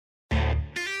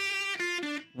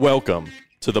Welcome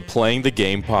to the Playing the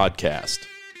Game podcast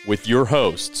with your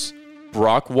hosts,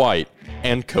 Brock White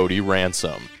and Cody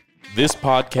Ransom. This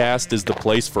podcast is the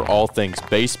place for all things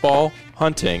baseball,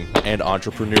 hunting, and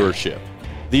entrepreneurship.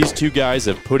 These two guys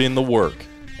have put in the work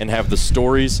and have the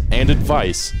stories and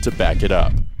advice to back it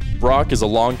up. Brock is a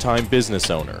longtime business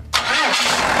owner,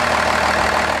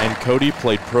 and Cody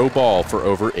played pro ball for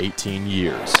over 18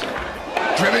 years.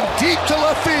 Driven deep to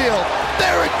left field.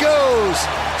 There it goes.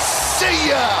 See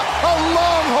ya! A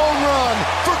long home run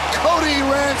for Cody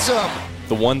Ransom.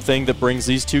 The one thing that brings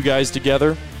these two guys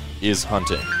together is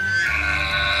hunting.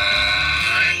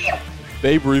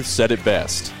 Babe Ruth said it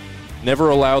best: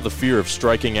 never allow the fear of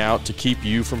striking out to keep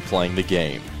you from playing the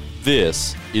game.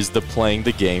 This is the Playing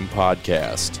the Game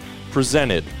podcast,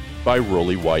 presented by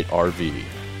Rolly White RV.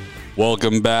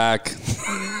 Welcome back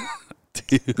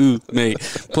to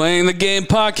Playing the Game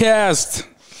podcast.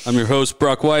 I'm your host,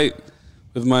 Brock White,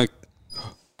 with my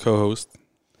co-host,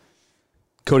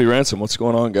 Cody Ransom. What's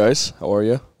going on, guys? How are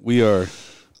you? We are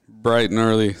bright and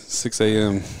early, 6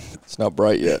 a.m. It's not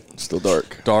bright yet. It's still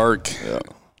dark. Dark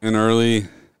and early,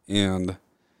 and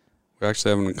we're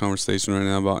actually having a conversation right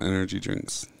now about energy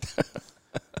drinks.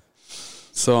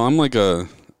 So I'm like a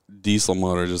diesel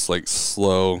motor, just like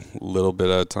slow, little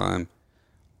bit at a time,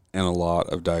 and a lot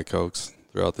of Diet Cokes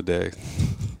throughout the day.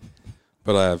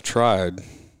 But I have tried,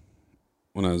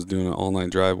 when I was doing an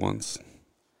all-night drive once,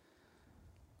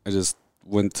 I just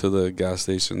went to the gas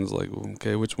stations like,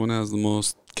 okay, which one has the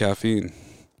most caffeine?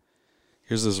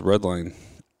 Here's this Red Line.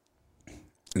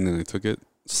 And then I took it,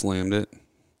 slammed it.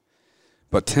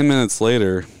 But 10 minutes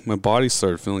later, my body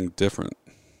started feeling different.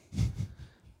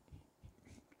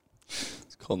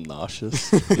 It's called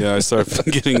nauseous. Yeah, I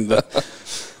started getting I'm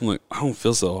like, I don't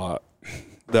feel so hot.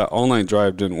 That all-night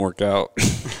drive didn't work out.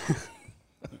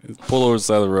 Pull over the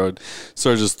side of the road,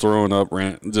 started just throwing up,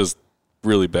 just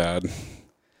really bad.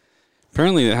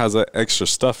 Apparently it has that extra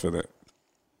stuff in it.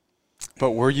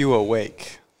 But were you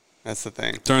awake? That's the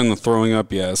thing. During the throwing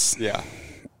up, yes. Yeah.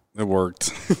 It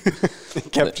worked.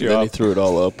 It kept you Then up. he threw it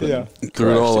all up. And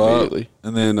Threw it all up. immediately.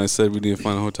 And then I said we need to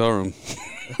find a hotel room.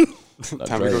 Not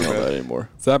Time to go driving to all bed. that anymore.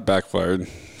 That backfired.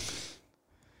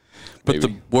 But Maybe.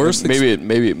 the worst... Maybe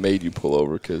it made you pull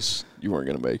over because you weren't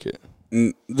going to make it.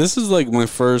 This is like my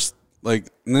first... and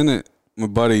then my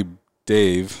buddy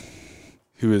Dave,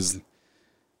 who is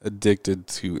addicted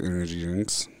to energy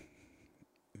drinks,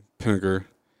 Pinnaker,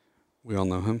 we all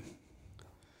know him.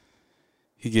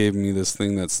 He gave me this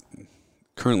thing that's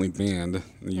currently banned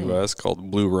in the U.S.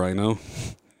 called Blue Rhino.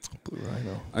 Blue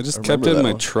Rhino. I just I kept remember it in that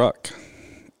my one. truck,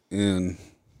 and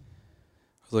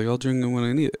I was like, I'll drink it when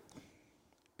I need it.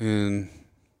 And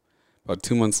about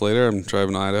 2 months later, I'm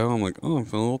driving to Idaho. I'm like, oh, I'm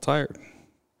feeling a little tired.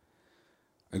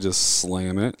 I just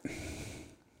slam it.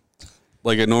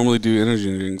 Like I normally do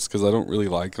energy drinks because I don't really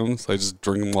like them, so I just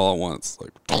drink them all at once. Like,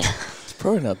 It's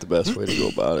probably not the best way to go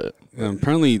about it. and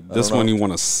apparently this know. one you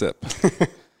want to sip.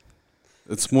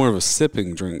 It's more of a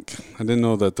sipping drink. I didn't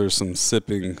know that there's some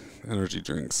sipping energy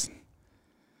drinks.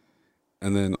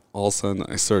 And then all of a sudden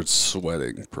I started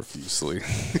sweating profusely.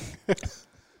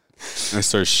 I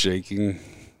started shaking.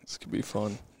 This could be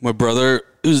fun. My brother,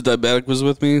 who's diabetic, was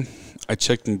with me. I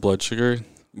checked my blood sugar.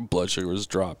 Blood sugar was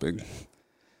dropping.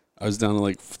 I was down to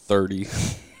like 30.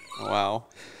 Wow.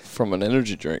 From an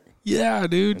energy drink. Yeah,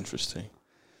 dude. Interesting.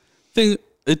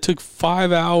 It took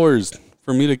 5 hours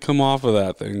for me to come off of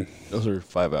that thing. Those are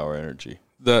 5-hour energy.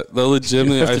 The You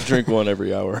legitimately, have to drink one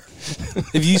every hour.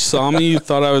 if you saw me, you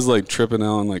thought I was like tripping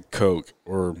out on like coke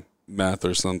or meth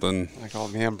or something. Like, oh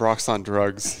man, Brock's on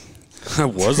drugs. I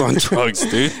was on drugs,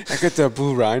 dude. I got the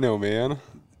Blue Rhino, man.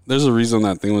 There's a reason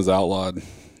that thing was outlawed.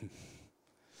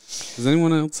 Has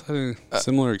anyone else had a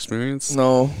similar experience?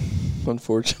 No,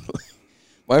 unfortunately.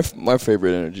 My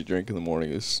favorite energy drink in the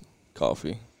morning is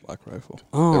coffee. Black Rifle.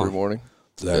 Oh. Every morning.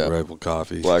 Black Rifle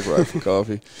coffee. Black Rifle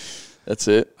coffee. That's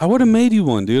it. I would have made you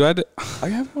one, dude. I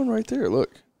have one right there.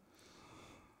 Look.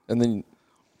 And then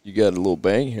you got a little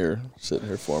bang here sitting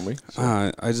here for me. So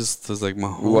I just was like, my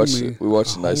we homie.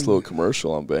 watched a nice little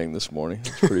commercial on Bang this morning.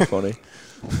 It's pretty funny.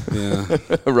 Yeah.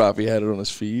 Robbie had it on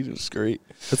his feed. It was great.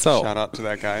 That's how. Shout out to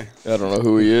that guy. I don't know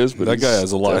who he is, but That guy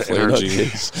has a lot of definitely energy.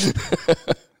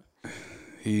 nutcase.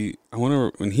 I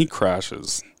wonder when he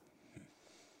crashes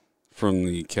from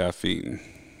the caffeine.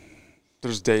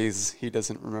 There's days he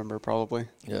doesn't remember, probably.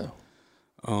 Yeah.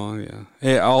 Oh, yeah.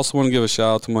 Hey, I also want to give a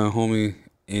shout out to my homie,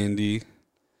 Andy.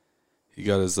 He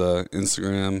got his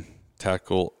Instagram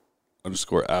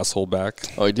tactical_asshole back.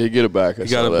 Oh, he did get it back. He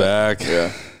got it back.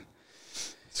 Yeah.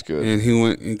 It's good. And he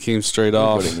went and came straight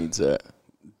off. Everybody needs that.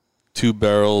 2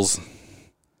 barrels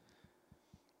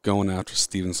going after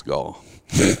Steven Seagal.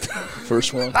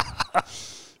 First one.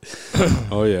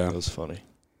 Oh, yeah. That was funny.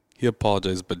 He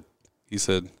apologized, but he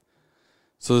said,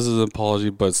 so this is an apology,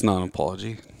 but it's not an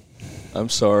apology. I'm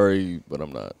sorry, but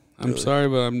I'm not. I'm sorry,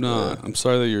 but I'm not. I'm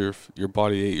sorry that your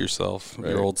body ate yourself, Right.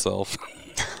 your old self.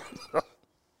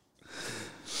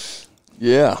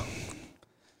 Yeah.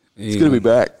 It's going to be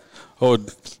back. Oh,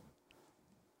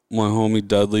 my homie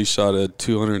Dudley shot a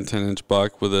 210-inch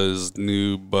buck with his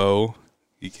new bow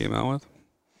he came out with.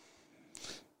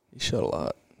 He shot a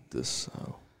lot this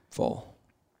fall.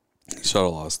 He shot a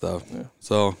lot of stuff. Yeah.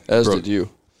 So As did you.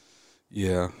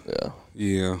 Yeah. Yeah.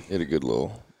 Yeah. He had a good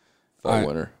little fall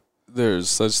winter. There's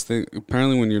such thing.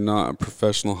 Apparently, when you're not a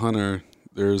professional hunter,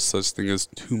 there's such thing as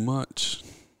too much.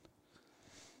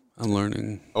 I'm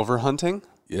learning. Overhunting?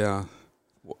 Yeah.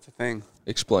 What's the thing?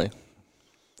 Explain.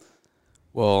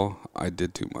 Well, I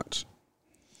did too much.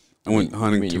 I went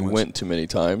hunting too you much. went too many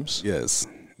times? Yes.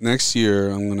 Next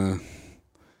year, I'm going to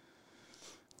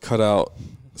cut out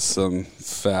some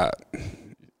fat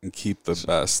and keep the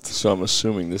best. So I'm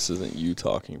assuming this isn't you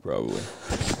talking, probably.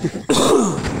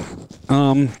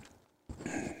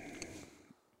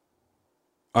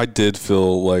 I did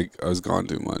feel like I was gone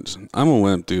too much. I'm a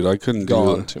wimp, dude. I couldn't do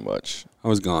Gone it. too much. I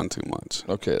was gone too much.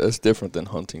 Okay, that's different than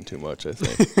hunting too much, I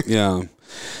think. Yeah.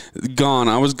 Gone.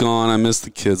 I was gone. I missed the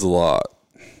kids a lot.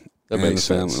 That And makes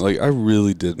the family. sense. Like, I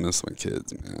really did miss my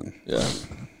kids, man. Yeah.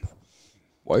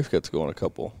 Wife got to go on a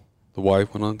couple. The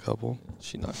wife went on a couple.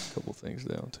 She knocked a couple things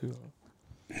down, too.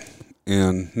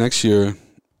 And next year,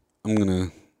 I'm going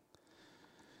to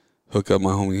hook up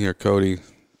my homie here, Cody.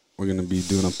 We're going to be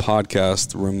doing a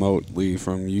podcast remotely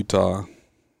from Utah.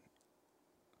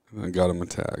 And I got him a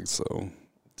tag, so.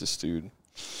 This dude.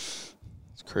 It's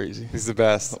crazy. He's the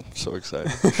best. I'm so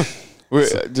excited.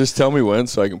 Wait, just tell me when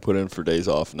so I can put in for days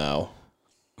off now.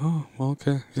 Oh, well,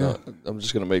 okay. Yeah. I'm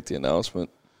just going to make the announcement.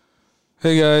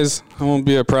 Hey, guys. I won't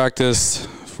be at practice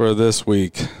for this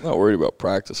week. I'm not worried about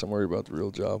practice. I'm worried about the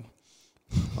real job.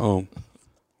 Oh,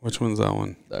 which one's that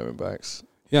one? Diamondbacks.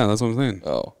 Yeah, that's what I'm saying.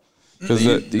 Oh. Because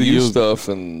The youth stuff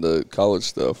and the college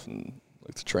stuff and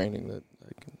like the training, that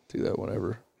I can do that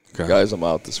whenever. Okay. Guys, I'm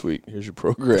out this week. Here's your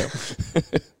program.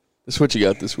 This is what you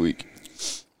got this week.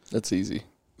 That's easy.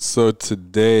 So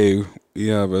today we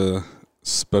have a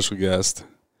special guest.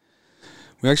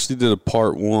 We actually did a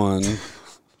part one.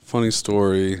 Funny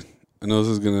story. I know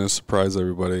this is going to surprise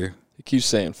everybody. He keeps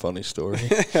saying funny story.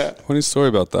 Funny story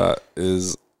about that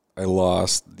is I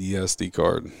lost the SD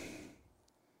card.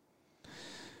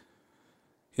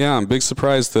 Yeah, big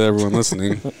surprise to everyone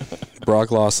listening.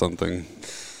 Brock lost something.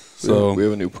 So we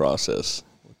have a new process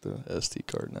with the SD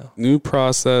card now. new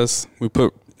process.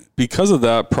 Because of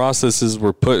that, processes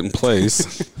were put in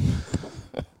place.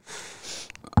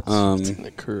 It doesn't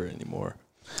occur anymore.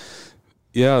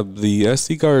 Yeah, the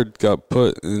SD card got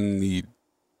put in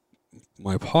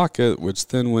my pocket, which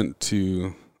then went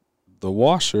to the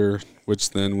washer, which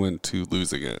then went to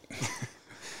losing it.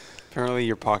 Apparently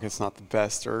your pocket's not the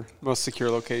best or most secure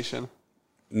location.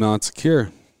 Not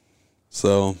secure.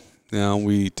 So now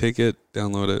we take it,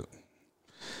 download it.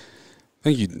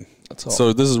 Thank you. That's all.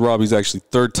 So this is Robbie's actually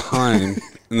third time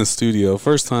in the studio.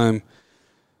 First time,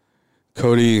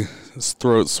 Cody's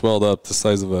throat swelled up the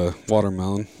size of a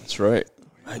watermelon. That's right.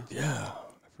 I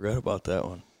forgot about that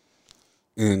one.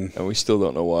 And And we still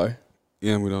don't know why.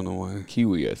 yeah, we don't know why.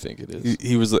 Kiwi, I think it is.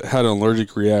 He had an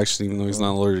allergic reaction, even though he's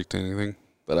not allergic to anything.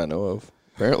 That I know of.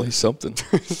 Apparently something.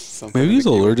 Something Maybe he's to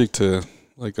keep- allergic to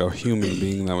like a human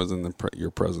being that was in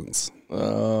your presence. I'm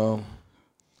going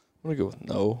to go with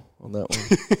no on that one.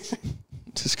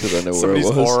 Just because I know Somebody's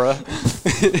where it was. aura.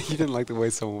 You didn't like the way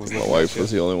someone was My looking wife at you.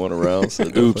 was the only one around, so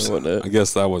it Oops, definitely wasn't I it.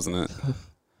 guess that wasn't it.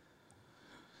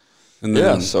 And Yeah,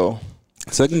 then so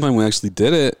second time we actually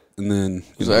did it, and then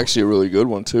it was actually a really good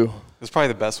one, too. It's probably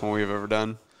the best one we've ever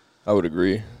done. I would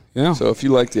agree. yeah. So if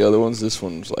you like the other ones, this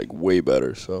one's like way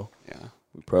better. So Yeah.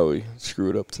 we probably screw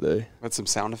it up today. Had some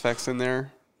sound effects in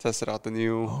there. Tested out the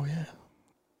new Oh, yeah.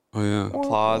 Oh yeah.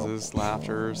 applauses,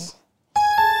 laughters.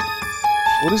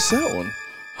 What is that one?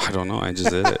 I don't know. I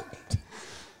just did it.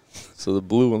 So the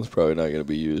blue one's probably not going to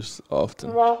be used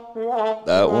often.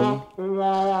 That one,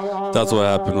 That's what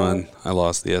happened when I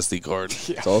lost the SD card.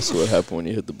 it's also what happened when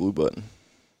you hit the blue button.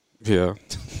 Yeah.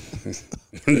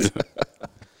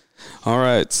 All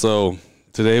right. So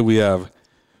today we have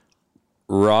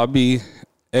Robbie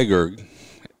Eggers.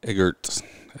 Eggers?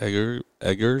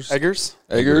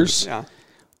 Eggers? Yeah.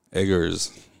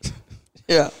 Eggers.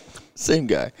 Yeah. Same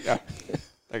guy. Yeah.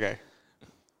 Okay.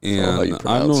 how you And I've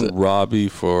pronounce known it. Robbie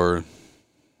for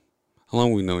how long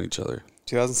have we known each other?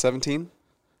 2017?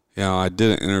 Yeah, I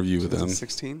did an interview with him.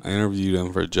 2016? I interviewed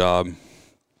him for a job,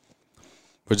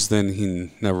 which then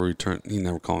he never returned. He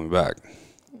never called me back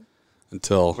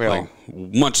until Well,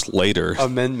 much later.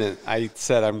 Amendment. I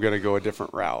said I'm going to go a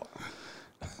different route.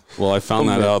 Well, I found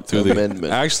that out through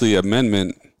Amendment.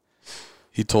 Amendment.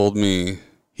 He told me,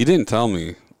 he didn't tell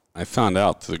me. I found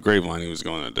out through the grapevine he was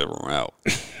going a different route.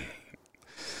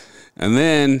 And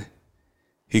then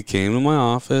he came to my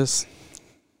office,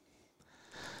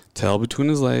 tail between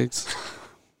his legs,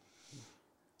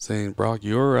 saying, "Brock,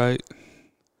 you all right?"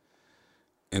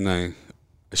 And I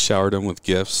showered him with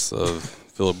gifts of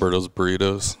Filiberto's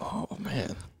burritos. Oh,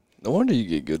 man. No wonder you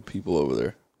get good people over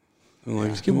there. I'm like,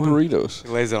 Just give them "Come on." burritos. He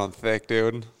lays it on thick,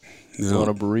 dude. You You know, want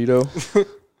a burrito?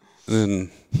 and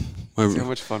then See how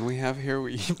much fun we have here?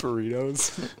 We eat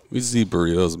burritos. we just eat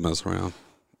burritos and mess around.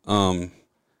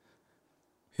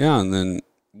 Yeah, and then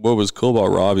what was cool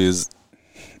about Robbie is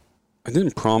I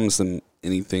didn't promise him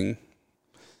anything.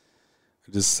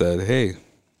 I just said, "Hey,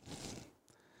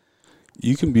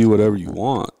 you can be whatever you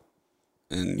want,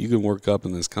 and you can work up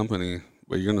in this company,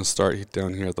 but you're going to start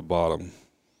down here at the bottom."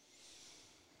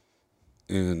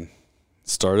 And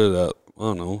started at, I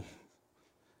don't know,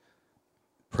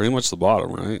 pretty much the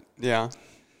bottom, right? Yeah.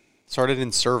 Started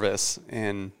in service,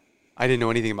 and I didn't know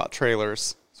anything about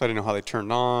trailers, so I didn't know how they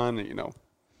turned on,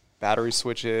 battery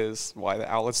switches, why the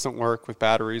outlets don't work with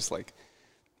batteries. Like,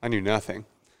 I knew nothing.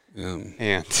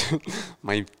 And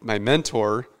my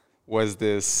mentor was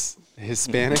this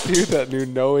Hispanic dude that knew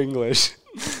no English.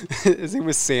 His name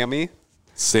was Sammy.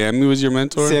 Sammy was your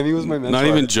mentor? Sammy was my mentor. Not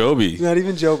even Joby. Not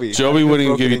even Joby. Joby wouldn't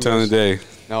even give you time of day.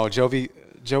 No, Joby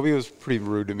was pretty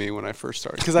rude to me when I first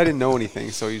started because I didn't know anything,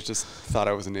 so he just thought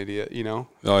I was an idiot, And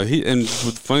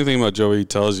the funny thing about Joey, he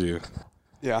tells you,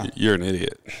 Yeah. you're an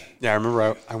idiot. Yeah, I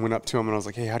remember I went up to him and I was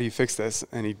like, "Hey, how do you fix this?"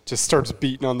 And he just starts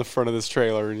beating on the front of this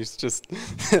trailer and he's just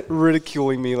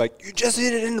ridiculing me like, "You just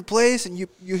hit it into place and you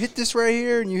hit this right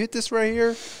here and you hit this right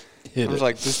here." I was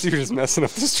like, "This dude is messing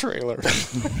up this trailer."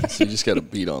 So you just got to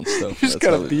beat on stuff. You just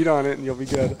got to beat on it and you'll be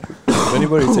good. If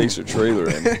anybody takes their trailer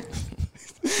in,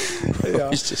 Yeah.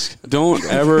 he's just Don't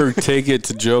ever take it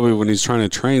to Joby when he's trying to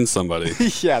train somebody,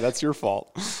 Yeah, that's your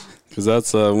fault. because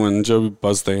that's when Joby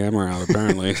busts the hammer out,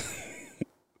 apparently.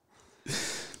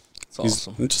 it's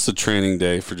awesome. It's just a training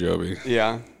day for Joby.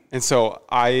 Yeah. And so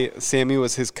Sammy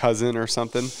was his cousin or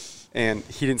something, and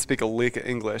he didn't speak a lick of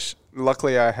English.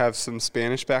 Luckily, I have some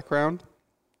Spanish background.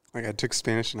 Like, I took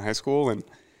Spanish in high school, and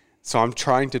so I'm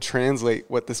trying to translate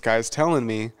what this guy's telling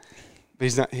me, but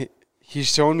he's not. He's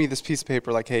showing me this piece of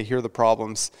paper like, "Hey, here are the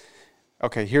problems.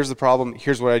 Okay, here's the problem.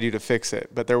 Here's what I do to fix it."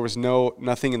 But there was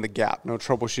nothing in the gap, no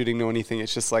troubleshooting, no anything.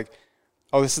 It's just like,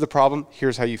 "Oh, this is the problem.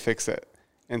 Here's how you fix it."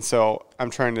 And so I'm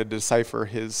trying to decipher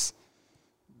his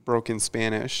broken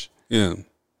Spanish. Yeah.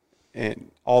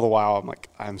 And all the while, I'm like,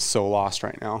 I'm so lost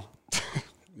right now.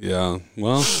 Yeah.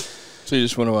 Well, So you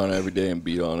just went around every day and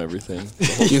beat on everything, the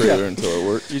whole trailer until it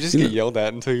worked. You just get yelled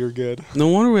at until you're good. no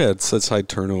wonder we had such high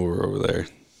turnover over there,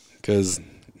 because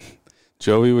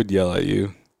Joey would yell at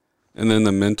you, and then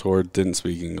the mentor didn't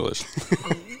speak English.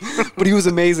 But he was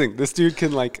amazing. This dude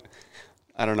can,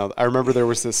 I don't know. I remember there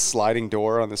was this sliding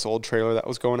door on this old trailer that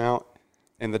was going out,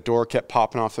 and the door kept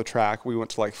popping off the track. We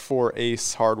went to 4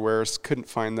 Ace Hardwares, couldn't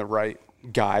find the right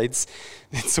guides.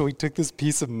 And so we took this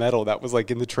piece of metal that was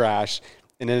in the trash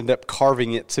and ended up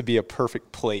carving it to be a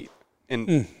perfect plate.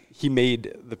 And he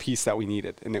made the piece that we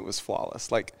needed, and it was flawless.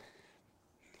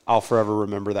 I'll forever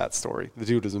remember that story. The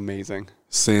dude was amazing.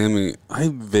 Sammy, I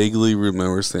vaguely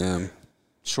remember Sam.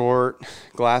 Short,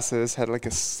 glasses, had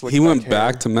a slick He went hair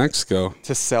back to Mexico.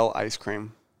 to sell ice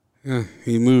cream. Yeah,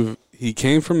 he moved. He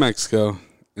came from Mexico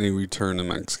and he returned to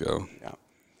Mexico. Yeah.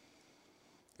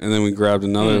 And then we grabbed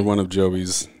another one of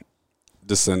Joby's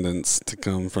descendants to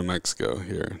come from Mexico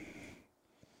here.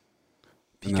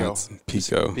 And Pico. that's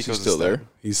Pico. Pico's He's still there.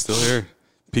 He's still here.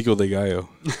 Pico de Gallo.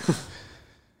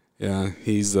 Yeah,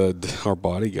 he's our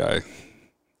body guy.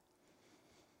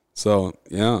 So,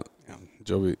 yeah,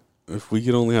 Joby, if we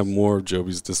could only have more of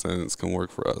Joby's descendants come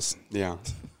work for us. Yeah.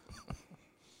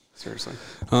 Seriously.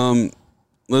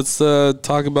 Let's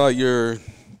talk about your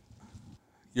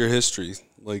history.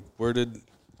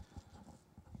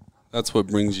 That's what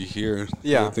brings you here.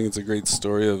 Yeah. I think it's a great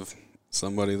story of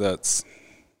somebody that's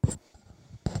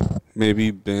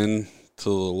maybe been to the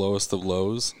lowest of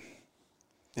lows.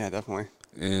 Yeah, definitely.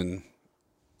 And,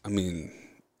 I mean,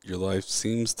 your life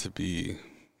seems to be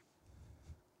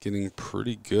getting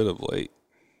pretty good of late.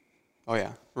 Oh,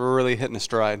 yeah. We're really hitting a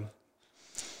stride.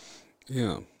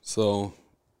 Yeah. So,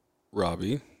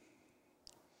 Robbie,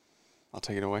 I'll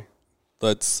take it away.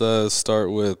 let's start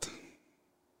with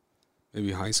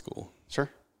maybe high school. Sure.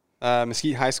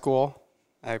 Mesquite High School.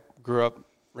 I grew up,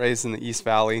 raised in the East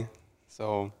Valley,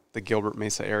 so the Gilbert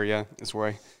Mesa area is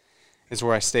where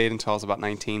I stayed until I was about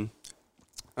 19.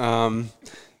 In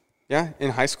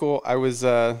high school, I was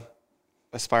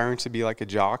aspiring to be like a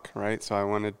jock, right? So I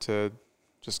wanted to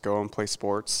just go and play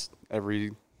sports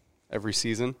every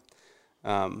season.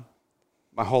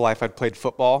 My whole life I'd played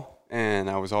football, and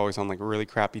I was always on like really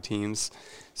crappy teams.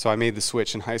 So I made the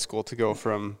switch in high school to go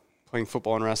from playing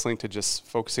football and wrestling to just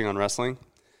focusing on wrestling.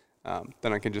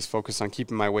 Then I could just focus on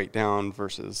keeping my weight down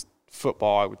versus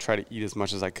football. I would try to eat as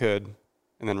much as I could.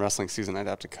 And then wrestling season, I'd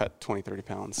have to cut 20, 30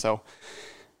 pounds. So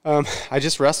I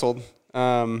just wrestled.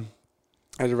 I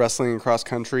did wrestling and cross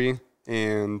country,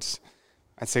 and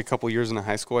I'd say a couple years into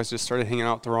high school, I just started hanging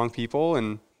out with the wrong people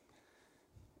and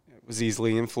was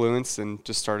easily influenced and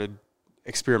just started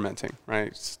experimenting,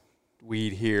 right? Just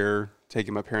weed here,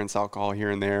 taking my parents' alcohol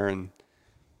here and there, and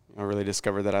really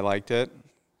discovered that I liked it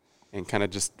and kind of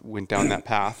just went down that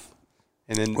path.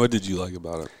 And then What did you like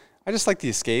about it? I just like the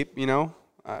escape,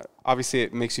 obviously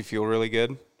it makes you feel really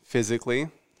good physically.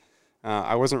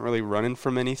 I wasn't really running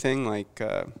from anything.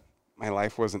 My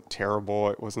life wasn't terrible.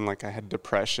 It wasn't like I had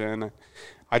depression.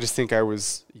 I just think I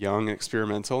was young and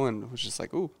experimental and was just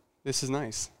like, ooh, this is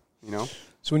nice,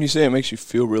 So when you say it makes you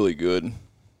feel really good,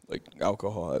 like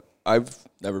alcohol, I've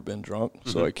never been drunk,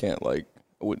 so I can't I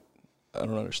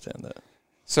don't understand that.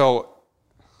 So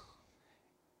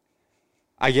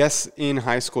I guess in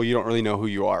high school, you don't really know who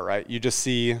you are, right? You just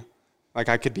see, like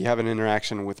I could be having an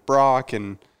interaction with Brock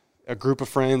and a group of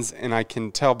friends, and I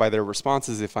can tell by their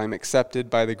responses if I'm accepted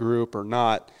by the group or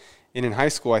not. And in high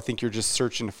school, I think you're just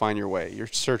searching to find your way. You're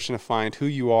searching to find who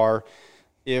you are.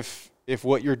 If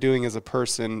what you're doing as a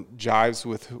person jives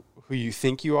with who you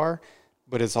think you are,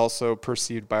 but is also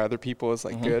perceived by other people as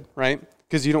good, right?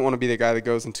 Because you don't want to be the guy that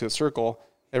goes into a circle,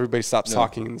 everybody stops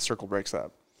talking, and the circle breaks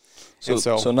up.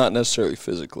 So not necessarily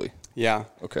physically. Yeah.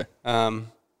 Okay.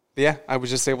 Yeah, I was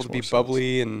just able to be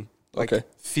bubbly and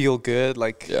feel good.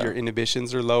 Your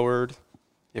inhibitions are lowered.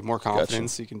 You have more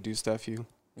confidence. You can do stuff.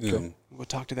 We'll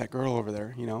talk to that girl over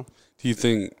there, Do you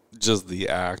think just the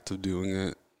act of doing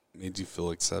it made you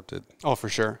feel accepted? Oh, for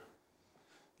sure.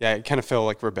 Yeah, I kind of feel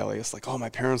like rebellious. Like, oh, my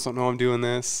parents don't know I'm doing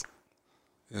this.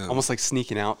 Yeah. Almost like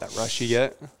sneaking out, that rush you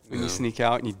get when you sneak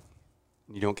out and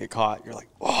you don't get caught. You're like,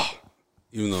 oh,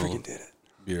 even though freaking did it.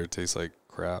 Beer tastes like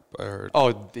crap, I heard.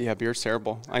 Oh, yeah, beer's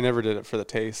terrible. I never did it for the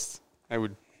taste.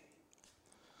 The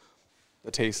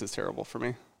taste is terrible for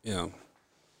me. Yeah.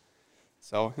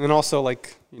 So, and then also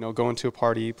going to a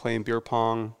party, playing beer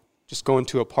pong, just going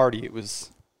to a party. It was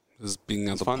just being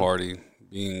at the fun. Party,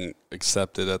 being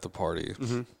accepted at the party.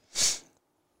 Mm-hmm.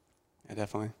 Yeah,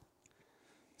 definitely.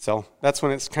 So that's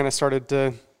when it's kind of started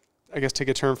to, I guess, take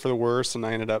a turn for the worse, and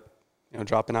I ended up,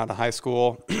 dropping out of high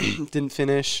school, didn't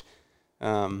finish,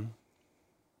 and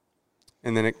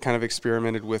then it kind of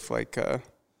experimented with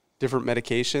different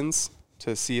medications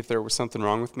to see if there was something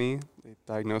wrong with me. They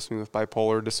diagnosed me with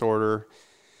bipolar disorder,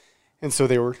 and so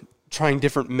they were trying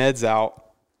different meds out.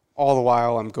 All the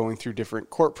while, I'm going through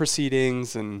different court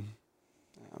proceedings and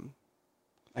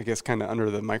I guess kind of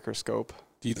under the microscope.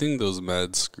 Do you think those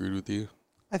meds screwed with you?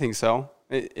 I think so.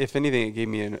 If anything, it gave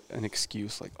me an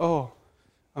excuse like, oh,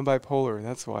 I'm bipolar.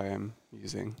 That's why I'm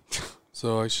using.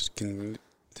 So I should continue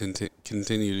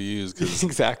to use. Cause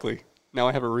exactly. Now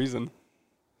I have a reason.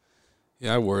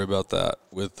 Yeah, I worry about that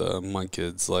with my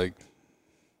kids.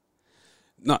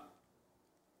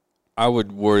 I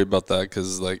would worry about that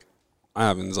because, I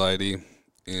have anxiety,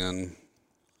 and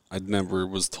I never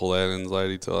was told I had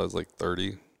anxiety till I was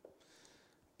 30.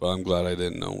 But I'm glad I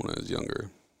didn't know when I was younger.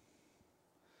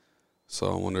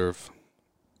 So I wonder if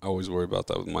I always worry about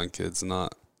that with my kids,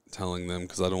 not telling them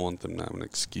because I don't want them to have an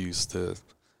excuse to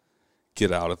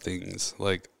get out of things.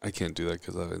 I can't do that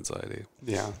because I have anxiety.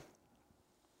 Yeah.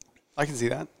 I can see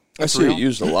that. That's I see real. It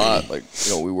used a lot.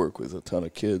 We work with a ton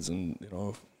of kids, and,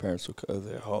 parents will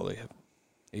they have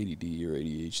ADD or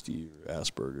ADHD or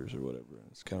Asperger's or whatever. And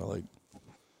it's kind of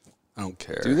I don't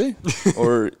care. Do they?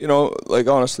 Or,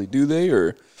 honestly, do they?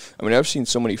 Or, I've seen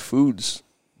so many foods,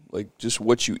 just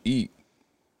what you eat,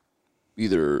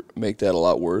 either make that a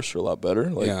lot worse or a lot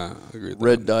better. Yeah, I agree with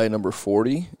red that. dye number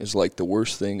 40 is the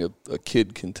worst thing a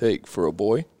kid can take for a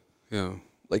boy. Yeah.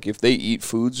 If they eat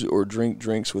foods or drink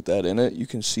drinks with that in it, you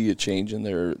can see a change in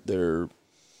their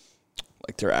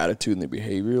attitude and their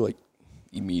behavior,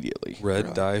 immediately.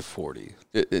 Red dye 40.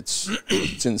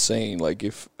 It's insane.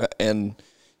 And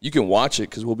you can watch it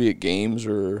because we'll be at games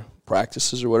or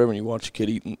practices or whatever, and you watch a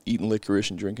kid eating licorice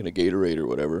and drinking a Gatorade or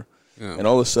whatever, and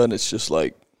all of a sudden it's just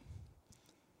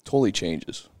totally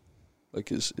changes.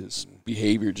 His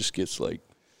behavior just gets a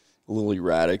a little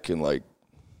erratic and like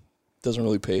doesn't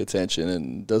really pay attention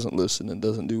and doesn't listen and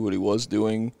doesn't do what he was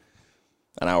doing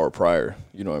an hour prior.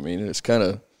 You know what I mean? And it's kind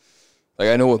of like,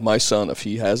 I know with my son, if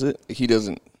he has it,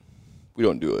 we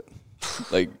don't do it,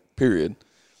 like, period.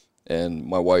 And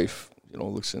my wife,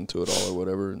 looks into it all or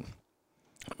whatever. And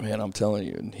man, I'm telling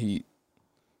you, and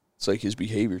it's like his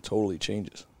behavior totally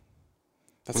changes.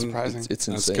 That's surprising. It's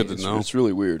insane. That's good to know. It's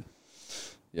really weird.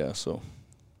 Yeah, so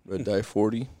Red Dye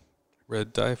 40.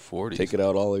 Red Dye 40. Take it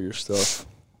out all of your stuff.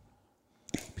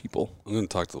 People. I'm going to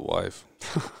talk to the wife.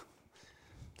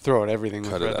 Throw out everything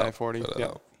with Cut it Red Dye out. 40. Cut it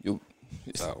out.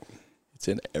 It's Out. It's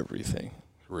in everything.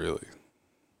 Really?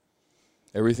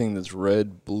 Everything that's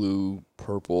red, blue,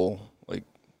 purple, like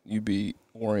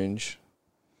orange.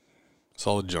 It's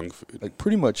all the junk food. Like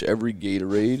pretty much every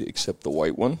Gatorade except the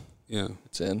white one. Yeah.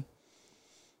 It's in.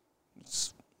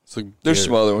 It's like There's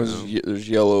some other ones. There's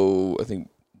yellow, I think.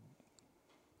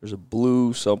 There's a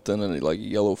blue something and like a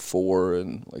yellow 4,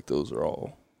 and like those are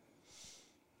all.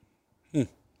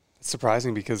 It's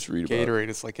surprising because Read about Gatorade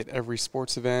is like at every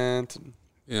sports event. And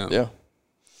Yeah. Yeah.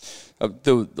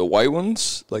 The white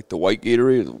ones, like the white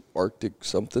Gatorade, the Arctic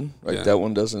something, right? Yeah. That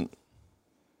one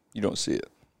you don't see it.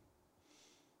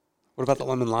 what about the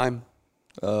lemon lime?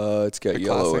 It's got The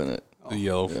yellow classic. in it. The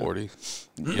yellow Yeah. 40.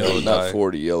 Yellow, not dye.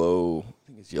 40, yellow. I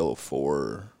think it's yellow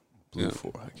 4, blue Yeah.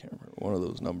 4. I can't remember. One of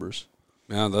those numbers.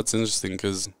 Yeah, that's interesting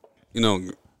because,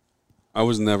 I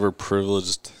was never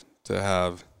privileged to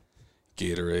have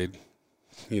Gatorade.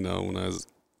 When I was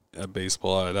at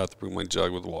baseball, I'd have to bring my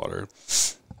jug with water.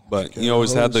 But you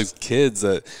always had those kids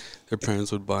that their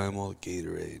parents would buy them all the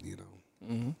Gatorade,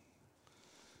 Mm-hmm.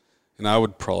 And I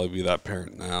would probably be that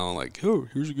parent now, like, oh,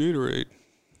 here's a Gatorade.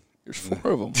 There's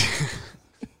 4 of them.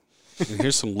 And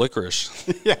here's some licorice.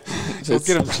 Yeah. Go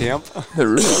get them, champ. They're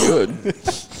really good.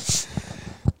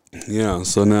 Yeah,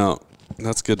 so now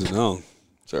that's good to know.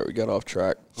 Sorry, we got off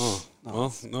track. Oh,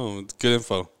 well, no, it's good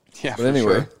info. Yeah. But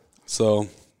anyway, sure. So,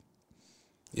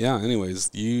 yeah, anyways,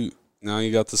 you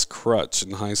got this crutch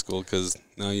in high school because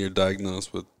now you're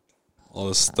diagnosed with all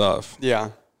this stuff. Yeah.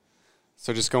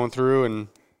 So just going through and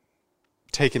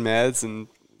taking meds, and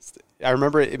I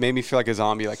remember it made me feel like a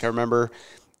zombie. Like I remember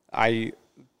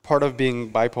part of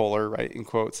being bipolar, right, in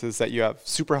quotes, is that you have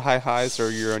super high highs or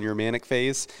you're on your manic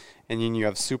phase, and then you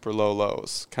have super low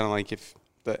lows. Kind of like if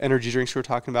the energy drinks we were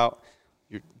talking about,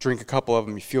 you drink a couple of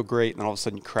them, you feel great, and then all of a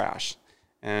sudden you crash.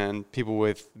 And people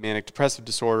with manic depressive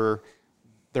disorder,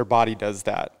 their body does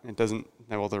that. It doesn't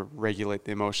able to regulate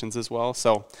the emotions as well.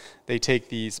 So they take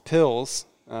these pills,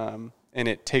 and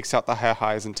it takes out the high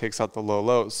highs and takes out the low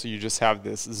lows. So you just have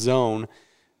this zone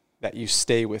that you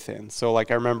stay within. So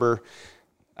like I remember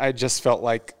I just felt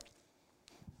like,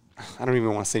 I don't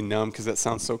even want to say numb because that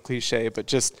sounds so cliche, but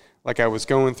just like I was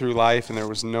going through life and there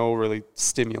was no really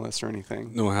stimulus or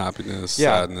anything. No happiness,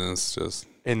 Yeah. sadness, just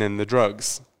And then the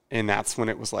drugs. And that's when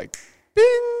it was like,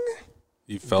 bing,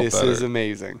 you felt this better. is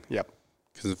amazing. Yep.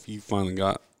 Because if you finally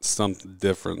got something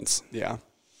difference, Yeah.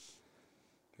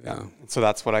 yeah, And so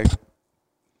that's what I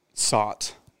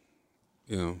sought.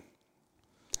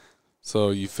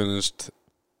 So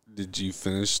did you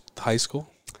finish high school?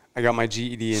 I got my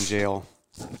GED in jail.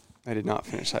 I did not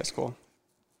finish high school.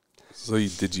 So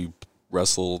did you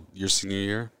wrestle your senior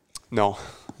year? No,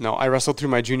 I wrestled through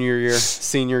my junior year,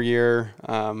 senior year.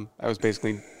 I was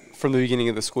basically, from the beginning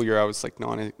of the school year, I was like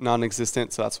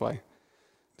non-existent. So that's why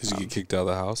Did you get kicked out of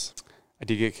the house? I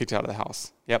did get kicked out of the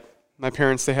house. Yep. My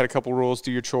parents, they had a couple rules: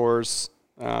 do your chores,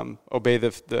 obey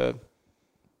the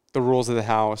rules of the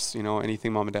house.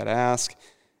 Anything mom and dad ask,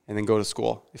 and then go to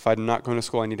school. If I'm not going to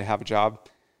school, I need to have a job.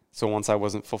 So once I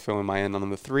wasn't fulfilling my end on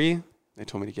the 3, they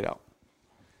told me to get out.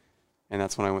 And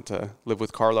that's when I went to live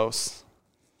with Carlos.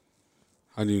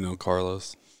 How do you know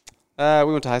Carlos? We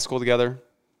went to high school together.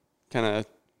 We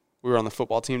were on the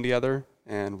football team together,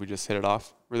 and we just hit it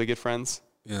off. Really good friends.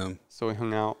 Yeah. So we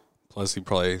hung out. Plus, he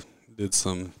probably did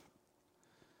some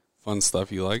fun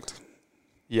stuff you liked.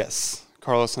 Yes.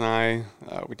 Carlos and I,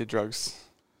 we did drugs.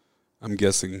 I'm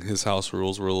guessing his house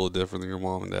rules were a little different than your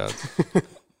mom and dad's.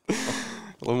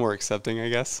 A little more accepting, I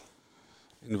guess.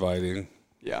 Inviting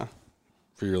Yeah.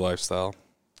 for your lifestyle.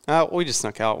 We just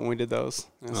snuck out when we did those.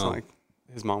 It's Oh. like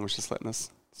his mom was just letting us.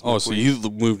 Oh, smoke so weed. you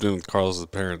moved in with Carlos's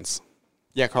parents.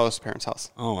 Yeah, Carlos' parents' house.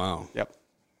 Oh, wow. Yep.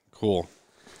 Cool.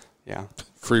 Yeah.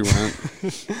 Free rent.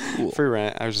 Free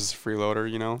rent. I was just a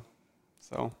freeloader,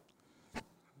 So,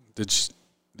 Did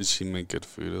she make good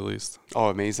food at least? oh,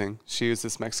 amazing. She was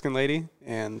this Mexican lady,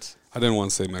 and I didn't want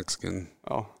to say Mexican,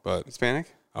 oh, but Hispanic.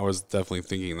 I was definitely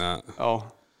thinking that. Oh,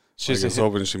 she's I was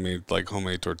hoping she made like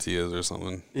homemade tortillas or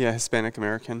something. yeah, Hispanic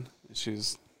American.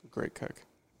 She's a great cook.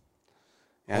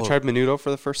 Yeah, I tried menudo for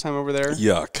the first time over there.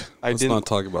 Yuck. Let's not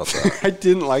talk about that. I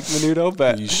didn't like menudo,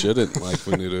 but You shouldn't like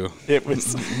menudo. it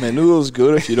was. Menudo's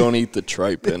good if you don't eat the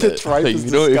tripe in The it. tripe is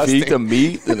if you eat disgusting. the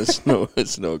meat, then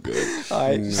it's no good.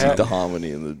 I Just eat the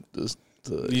hominy and the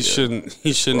You shouldn't.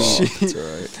 He shouldn't. raw. Eat, It's all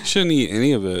right. shouldn't eat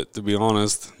any of it, to be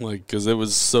honest. Like, because it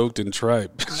was soaked in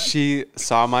tripe. She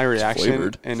saw my reaction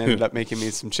flavored. and ended up making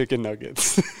me some chicken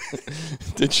nuggets.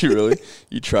 Did you really?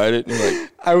 You tried it and you're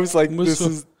like, I was like, What's this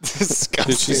is disgusting.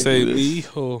 Did she say, this.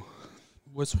 "Mijo,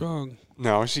 what's wrong?"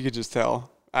 No, she could just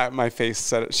tell. My face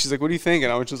said it. She's like, what do you think?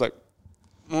 And I was just like,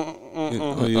 Oh,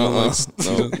 you don't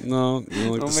like? No, you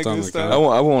don't like Don't the make me stomach. stop.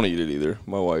 I won't eat it either.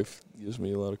 My wife gives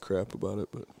me a lot of crap about it,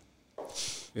 but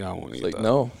Yeah, I won't eat like that.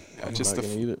 no, Yeah, I'm just not the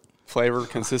gonna eat it. flavor,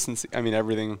 consistency. I mean,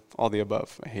 everything, all the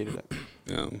above. I hated it.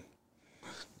 Yeah.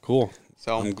 Cool.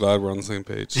 So, I'm glad we're on the same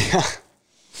page.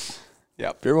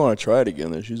 yep. If you ever want to try it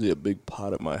again, there's usually a big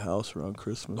pot at my house around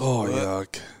Christmas. Oh,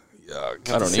 yuck.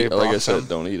 Yuck. I don't Save eat. Like I Brock said, some.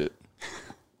 don't eat it.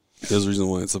 There's a reason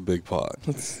why it's a big pot.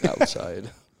 It's outside.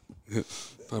 I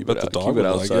Keep bet it the out- dog keep would it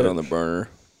like outside it. on the burner.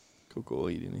 Coco will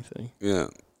eat anything. Yeah.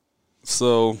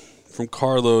 So, from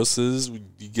Carlos's,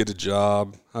 you get a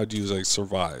job. How do you like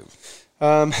survive?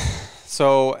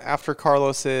 So after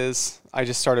Carlos's, I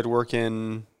just started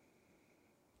working,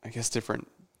 I guess, different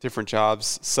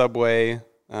jobs. Subway,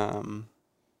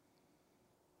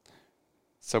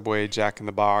 Jack in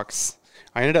the Box.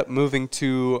 I ended up moving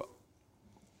to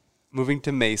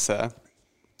Mesa.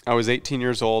 I was 18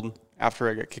 years old after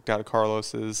I got kicked out of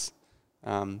Carlos's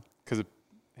because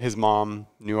his mom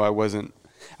knew I wasn't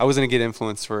a good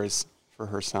influence for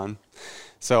her son.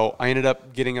 So I ended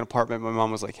up getting an apartment. My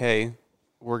mom was like, "Hey,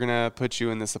 we're gonna put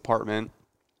you in this apartment,"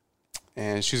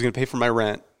 and she was gonna pay for my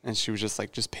rent. And she was just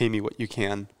like, "Just pay me what you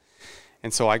can."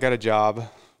 And so I got a job.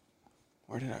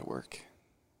 Where did I work?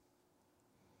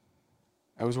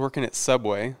 I was working at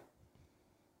Subway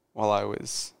while I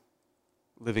was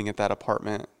living at that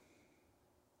apartment.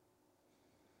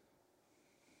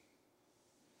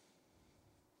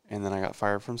 And then I got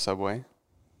fired from Subway.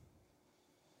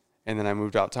 And then I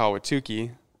moved out to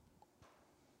Ahwatukee.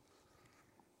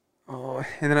 Oh,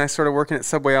 and then I started working at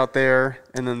Subway out there.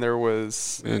 And then there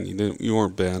was Man, you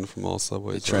weren't banned from all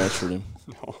Subway. They transferred him.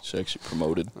 no, She's actually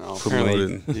promoted. apparently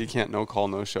Promoted. you can't no call,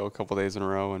 no show a couple days in a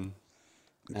row and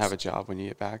have a job when you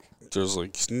get back. There's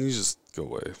like, can you just go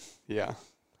away? Yeah.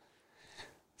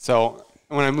 So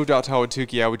when I moved out to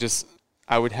Ahwatukee,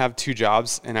 I would have two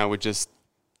jobs and I would just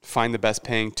find the best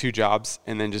paying two jobs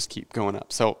and then just keep going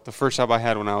up. So the first job I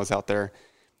had when I was out there,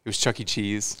 it was Chuck E.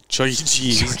 Cheese. Chuck E.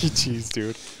 Cheese. Chuck E. Cheese,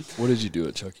 dude. What did you do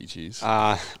at Chuck E. Cheese?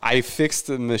 I fixed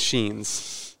the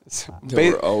machines. So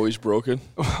They were always broken.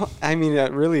 I mean,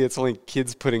 really, it's only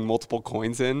kids putting multiple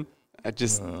coins in. I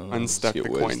just unstuck get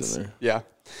the wedged coins. in there. Yeah.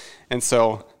 And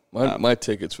so, My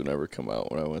tickets would never come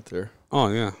out when I went there. Oh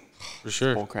yeah, for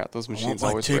sure. oh crap, those machines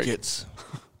always break.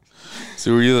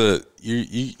 So were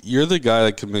you're the guy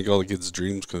that can make all the kids'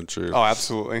 dreams come true. Oh,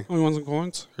 absolutely. Oh, you want some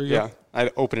coins? Here you Yeah, go.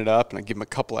 I'd open it up and I'd give them a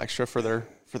couple extra for their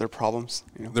problems.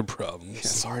 You know, Their problems. yeah,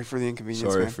 sorry for the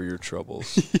inconvenience, Sorry man. for your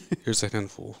troubles. Here's a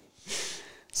handful.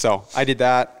 So I did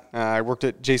that. I worked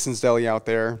at Jason's Deli out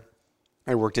there.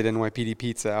 I worked at NYPD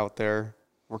Pizza out there.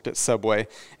 Worked at Subway.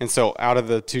 And so out of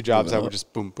the two jobs, I would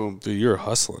just boom, boom. Dude, you're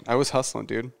hustling. I was hustling,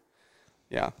 dude.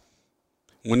 Yeah.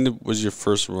 When was your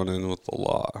first run-in with the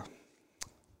law?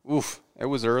 Oof. It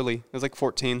was early. It was like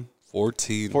 14.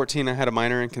 14. 14, I had a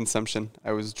minor in consumption.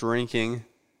 I was drinking,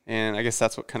 and I guess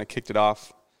that's what kind of kicked it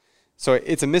off. So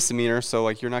it's a misdemeanor, so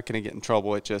like you're not going to get in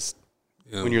trouble. It just,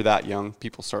 Yeah. when you're that young,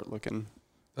 people start looking.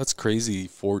 That's crazy.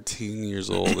 14 years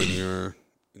old and you're,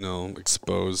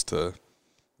 exposed to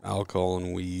alcohol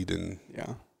and weed and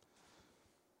Yeah.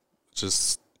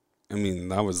 just,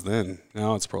 that was then.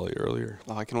 Now it's probably earlier.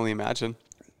 Well, I can only imagine.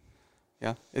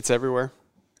 Yeah, it's everywhere.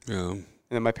 Yeah. And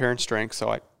then my parents drank, so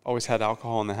I always had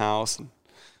alcohol in the house. And,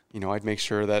 I'd make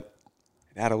sure that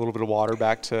I'd add a little bit of water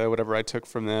back to whatever I took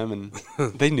from them. And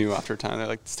they knew after a time. They're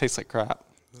like, this tastes like crap.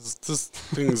 This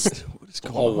thing's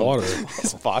all water.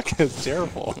 This vodka is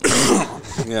terrible.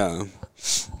 Yeah.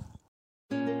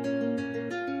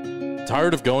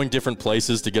 Tired of going different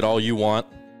places to get all you want?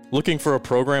 Looking for a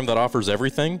program that offers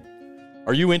everything?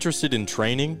 Are you interested in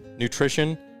training,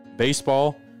 nutrition,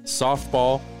 baseball,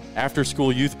 softball,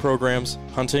 after-school youth programs,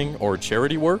 hunting, or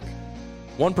charity work?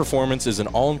 One Performance is an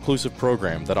all-inclusive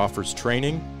program that offers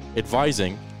training,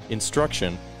 advising,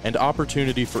 instruction, and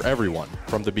opportunity for everyone,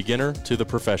 from the beginner to the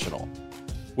professional.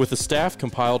 With a staff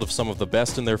compiled of some of the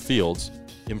best in their fields,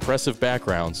 impressive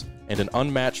backgrounds, and an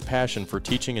unmatched passion for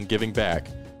teaching and giving back,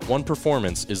 One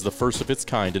Performance is the first of its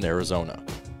kind in Arizona.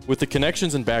 With the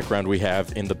connections and background we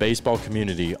have in the baseball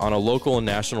community on a local and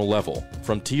national level,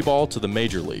 from T-ball to the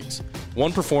major leagues,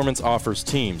 One Performance offers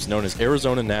teams known as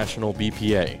Arizona National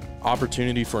BPA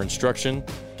opportunity for instruction,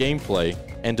 gameplay,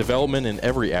 and development in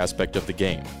every aspect of the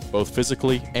game, both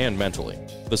physically and mentally.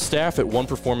 The staff at One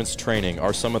Performance Training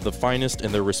are some of the finest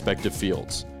in their respective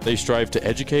fields. They strive to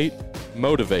educate,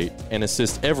 motivate, and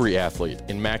assist every athlete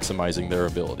in maximizing their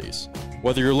abilities.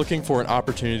 Whether you're looking for an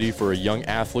opportunity for a young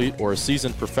athlete or a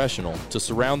seasoned professional to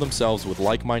surround themselves with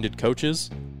like-minded coaches,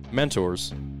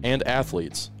 mentors, and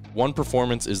athletes, One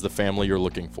Performance is the family you're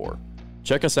looking for.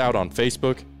 Check us out on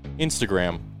Facebook,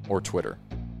 Instagram, or Twitter.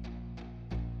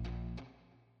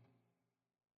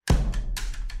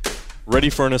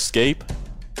 Ready for an escape?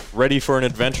 Ready for an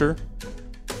adventure?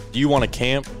 Do you want to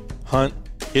camp, hunt,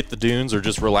 hit the dunes, or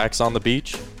just relax on the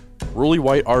beach? Rolly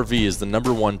White RV is the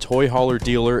 #1 toy hauler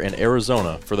dealer in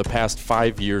Arizona for the past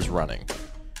 5 years running.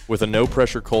 With a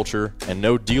no-pressure culture and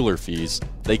no dealer fees,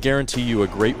 they guarantee you a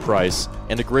great price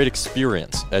and a great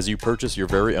experience as you purchase your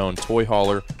very own toy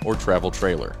hauler or travel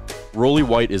trailer. Rolly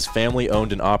White is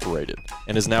family-owned and operated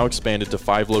and is now expanded to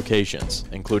 5 locations,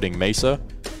 including Mesa,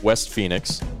 West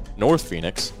Phoenix, North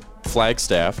Phoenix,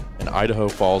 Flagstaff, and Idaho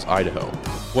Falls, Idaho.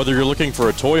 Whether you're looking for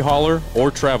a toy hauler or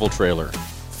travel trailer,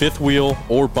 fifth wheel,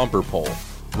 or bumper pole,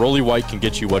 Rolly White can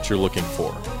get you what you're looking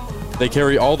for. They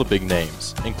carry all the big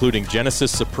names, including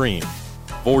Genesis Supreme,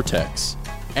 Vortex,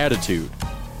 Attitude,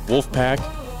 Wolfpack,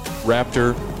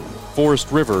 Raptor,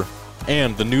 Forest River,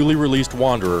 and the newly released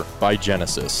Wanderer by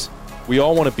Genesis. We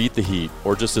all want to beat the heat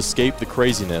or just escape the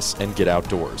craziness and get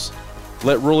outdoors.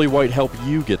 Let Rolly White help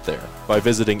you get there by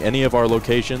visiting any of our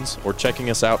locations or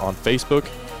checking us out on Facebook,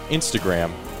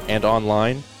 Instagram, and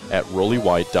online at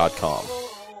rollywhite.com.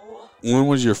 When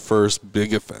was your first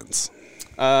big offense?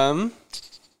 Well,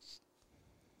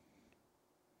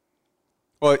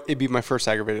 it'd be my first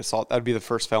aggravated assault. That'd be the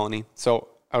first felony. So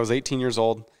I was 18 years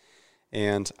old,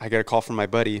 and I got a call from my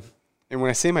buddy. And when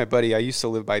I say my buddy, I used to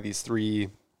live by these 3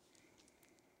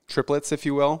 triplets, if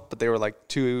you will, but they were like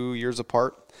 2 years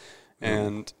apart.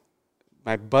 And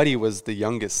my buddy was the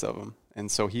youngest of them, and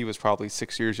so he was probably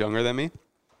 6 years younger than me.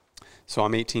 So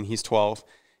I'm 18, he's 12.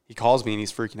 He calls me, and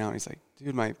he's freaking out. He's like,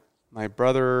 dude, my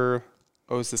brother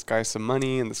owes this guy some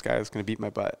money, and this guy is going to beat my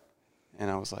butt.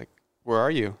 And I was like, where are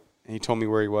you? And he told me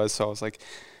where he was. So I was like,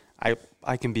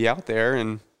 I can be out there,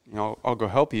 and I'll go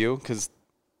help you, because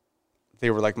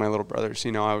they were like my little brothers.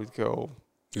 I would go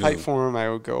fight for him. I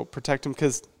would go protect him,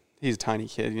 because he's a tiny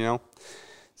kid,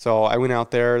 So I went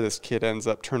out there. This kid ends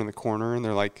up turning the corner, and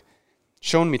they're like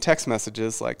showing me text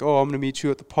messages like, oh, I'm going to meet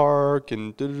you at the park,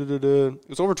 and da-da-da-da-da. It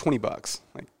was over $20.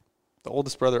 Like, the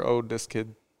oldest brother owed this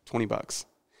kid $20.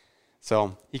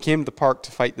 So he came to the park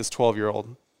to fight this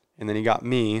 12-year-old, and then he got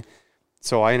me.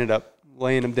 So I ended up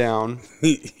laying him down.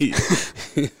 You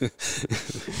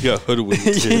got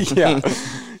hoodwinked.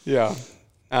 Yeah.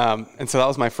 And so that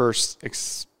was my first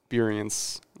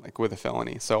experience with a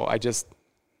felony. So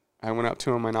I went up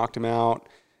to him, I knocked him out,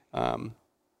 and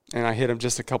I hit him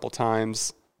just a couple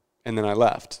times, and then I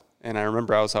left. And I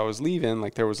remember as I was leaving,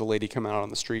 there was a lady coming out on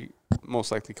the street,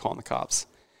 most likely calling the cops.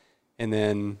 And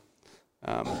then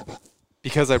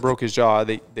because I broke his jaw,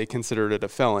 they considered it a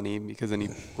felony because then he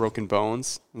broken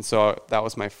bones. And so that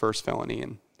was my first felony,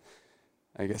 and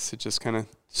I guess it just kind of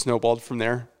snowballed from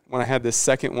there. When I had this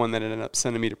second one that ended up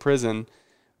sending me to prison,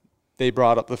 they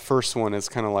brought up the first one as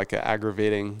kind of like an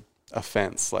aggravating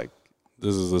offense.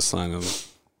 This is a sign of...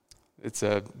 It's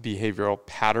a behavioral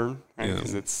pattern, right?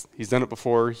 Because he's done it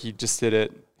before. He just did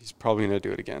it. He's probably going to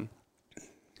do it again.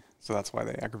 So that's why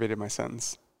they aggravated my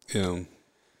sentence. Yeah.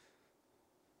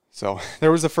 So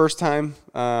there was the first time.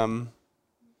 I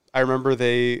remember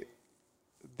they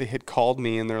had called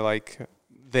me, and they're like,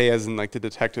 they as in the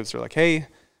detectives are like, hey,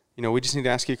 we just need to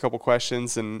ask you a couple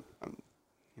questions. And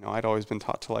I'd always been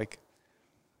taught to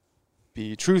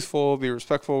be truthful, be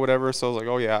respectful, whatever. So I was like,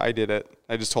 oh yeah, I did it.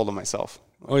 I just told them myself.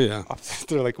 Oh yeah.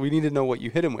 They're like, we need to know what you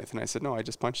hit him with. And I said, no, I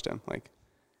just punched him.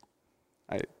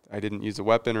 I didn't use a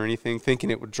weapon or anything, thinking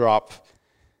it would drop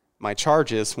my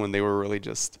charges when they were really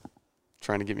just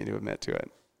trying to get me to admit to it.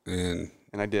 And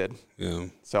I did. Yeah.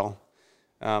 So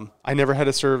I never had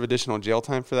to serve additional jail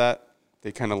time for that.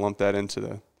 They kind of lumped that into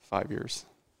the 5 years.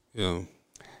 Yeah.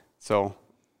 So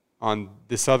on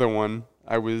this other one,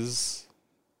 I was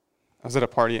at a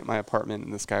party at my apartment,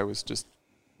 and this guy was just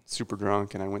super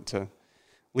drunk, and I went to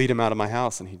lead him out of my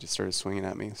house, and he just started swinging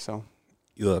at me. So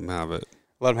you let him have it.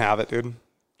 Let him have it, dude.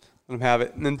 Let him have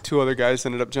it. And then 2 other guys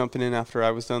ended up jumping in after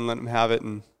I was done letting him have it,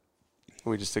 and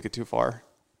we just took it too far.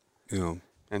 Yeah.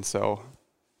 And so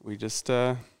we just,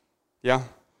 What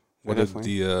did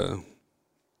the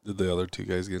Did the other two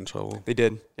guys get in trouble? They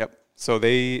did. Yep. So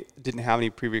they didn't have any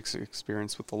previous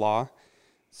experience with the law.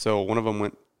 So one of them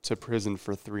went to prison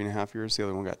for 3.5 years. The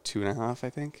other one got 2.5, I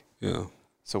think. Yeah.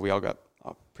 So we all got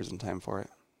prison time for it.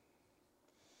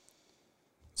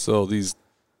 So these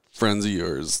friends of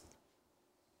yours,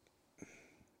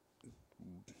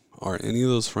 are any of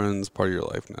those friends part of your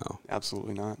life now?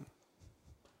 Absolutely not.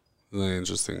 Isn't that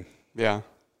interesting? Yeah.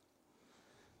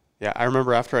 Yeah, I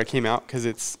remember after I came out, because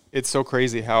it's so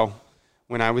crazy how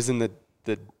when I was in the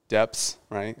depths,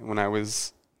 right, when I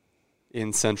was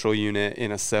in central unit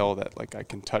in a cell that, like, I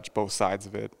can touch both sides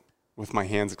of it with my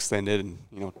hands extended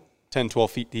and, 10,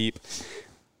 12 feet deep,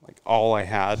 like, all I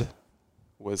had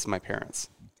was my parents.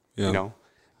 Yeah.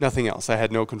 Nothing else. I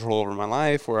had no control over my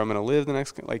life, where I'm going to live the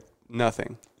next, like,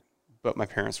 nothing. But my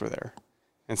parents were there.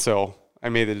 And so I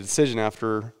made the decision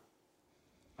after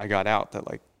I got out that,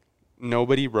 like,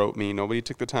 nobody wrote me. Nobody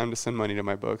took the time to send money to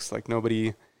my books. Like,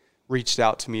 nobody reached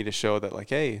out to me to show that, like,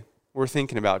 hey, we're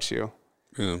thinking about you.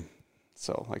 Yeah.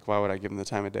 So, like, why would I give them the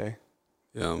time of day?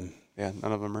 Yeah. Yeah,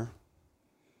 none of them are.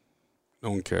 No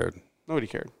one cared. Nobody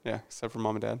cared. Yeah, except for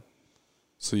mom and dad.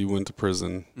 So you went to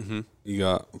prison. Mm-hmm. You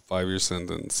got a 5-year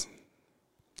sentence.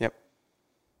 Yep.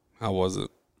 How was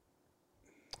it?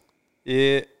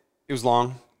 It was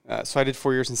long. So I did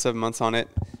 4 years and 7 months on it,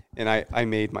 and I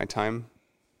made my time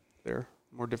there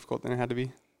more difficult than it had to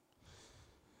be.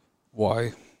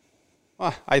 Why?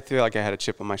 Well, I feel like I had a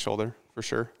chip on my shoulder, for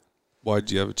sure. Why did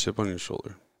you have a chip on your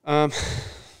shoulder? I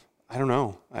don't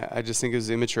know. I just think it was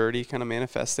immaturity kind of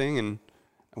manifesting, and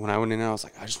when I went in, I was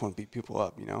like, I just want to beat people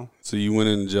up, So you went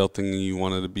in jail thinking you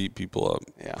wanted to beat people up,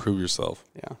 Yeah. prove yourself.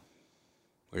 Yeah.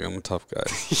 Like, I'm a tough guy.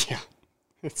 Yeah.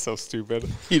 It's so stupid.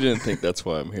 He didn't think that's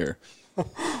why I'm here.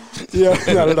 Yeah,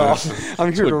 not at all.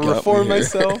 I'm here to what got me reform here.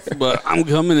 myself. But I'm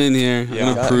coming in here. Yeah.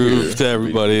 I'm going to prove to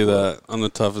everybody that I'm the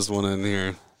toughest one in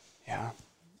here. Yeah.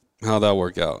 How'd that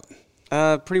work out?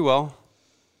 Pretty well.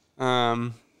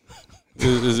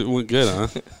 It went good,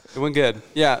 huh? It went good.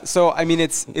 Yeah. So, I mean,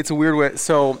 it's a weird way.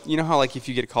 So, you know how, like, if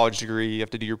you get a college degree, you have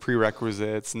to do your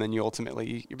prerequisites, and then you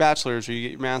ultimately, your bachelor's, or you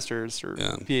get your master's, or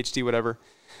PhD, whatever.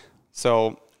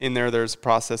 So, in there's a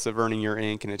process of earning your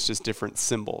ink, and it's just different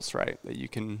symbols, right, that you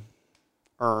can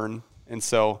earn. And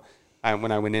so,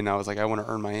 when I went in, I was like, I want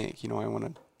to earn my ink. I want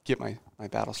to get my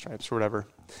battle stripes or whatever.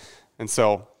 And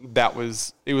so, it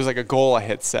was like a goal I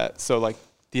had set. So, like,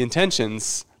 the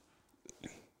intentions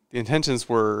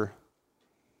were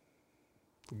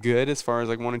good as far as,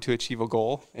 like, wanting to achieve a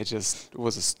goal. It just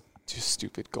was a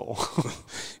stupid goal.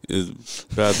 It's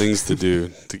bad things to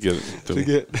do to get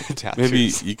tattoos.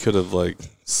 Maybe you could have, like,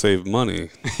 saved money.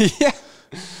 Yeah.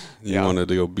 You wanted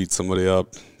to go beat somebody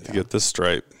up to get this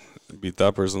stripe, beat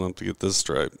that person up to get this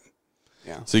stripe.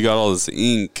 Yeah. So you got all this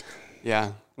ink.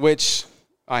 Yeah, which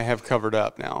I have covered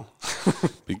up now.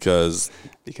 because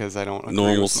I don't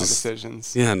agree with my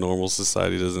decisions. Yeah, normal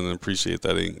society doesn't appreciate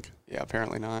that ink. Yeah,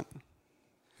 apparently not.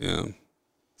 Yeah.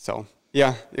 So,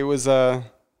 yeah, it was, I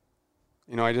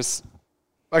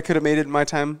could have made it in my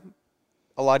time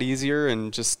a lot easier,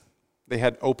 and just, they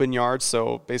had open yards.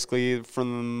 So basically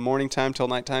from morning time till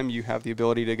nighttime, you have the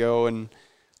ability to go and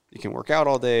you can work out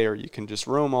all day, or you can just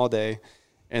roam all day.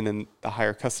 And then the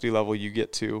higher custody level you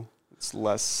get to, it's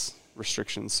less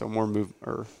restrictions. So more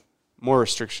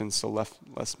restrictions, so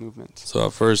less movement. So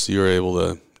at first you were able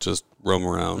to just roam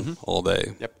around all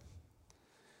day. Yep.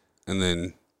 And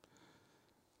then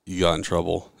you got in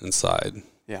trouble inside.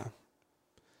 Yeah.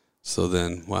 So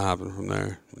then what happened from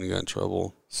there when you got in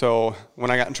trouble? So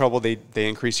when I got in trouble, they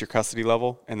increase your custody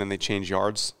level, and then they change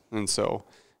yards. And so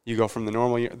you go from the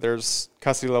normal, there's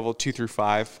custody level 2 through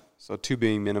 5. So 2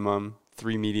 being minimum,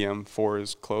 3 medium, 4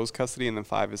 is closed custody, and then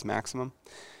 5 is maximum.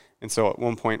 And so at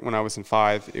one point when I was in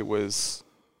 5, it was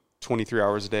 23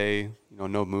 hours a day,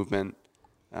 no movement.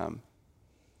 Well,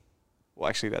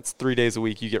 actually, that's 3 days a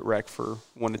week. You get rec for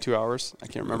 1 to 2 hours. I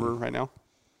can't remember right now.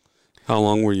 How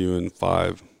long were you in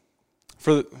 5?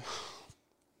 For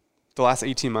the last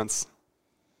 18 months.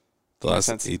 The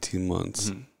last 18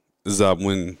 months. Mm-hmm. Is that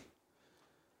when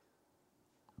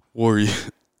were you?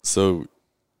 So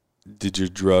did your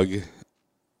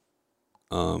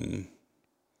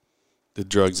did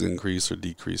drugs increase or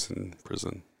decrease in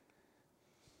prison?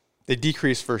 They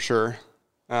decreased for sure.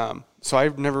 So I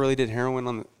never really did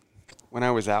heroin when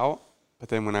I was out, but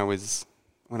then when I was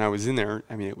in there,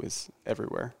 I mean, it was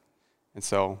everywhere. And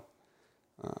so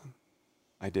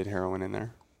I did heroin in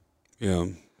there. Yeah.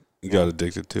 You got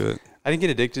addicted to it? I didn't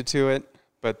get addicted to it,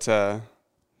 but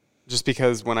just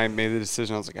because when I made the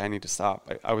decision, I was like, I need to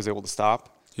stop. I was able to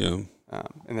stop. Yeah.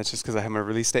 And that's just because I have my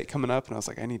release date coming up, and I was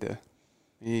like, I need to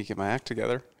get my act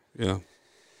together. Yeah.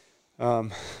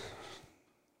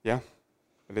 Yeah,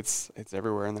 but it's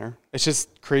everywhere in there. It's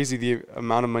just crazy the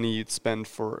amount of money you'd spend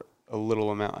for a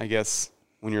little amount, I guess,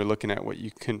 when you're looking at what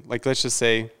you can, like, let's just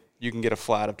say you can get a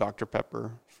flat of Dr.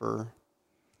 Pepper for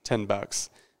 $10.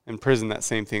 In prison, that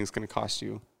same thing is going to cost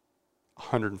you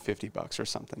 $150 or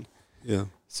something. Yeah.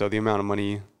 So the amount of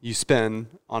money you spend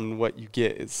on what you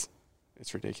get it's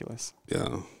ridiculous.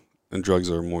 Yeah. And drugs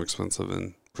are more expensive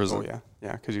in prison. Oh, yeah.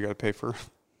 Yeah, because you got to pay for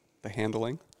the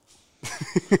handling.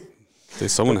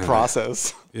 Someone the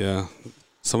process. Yeah.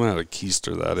 Someone had to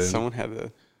keister that in. Someone had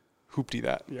to hoopty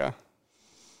that, yeah.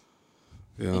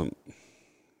 Yeah.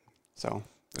 So.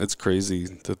 It's crazy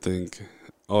to think.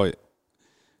 Oh,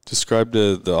 describe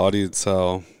to the audience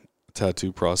how a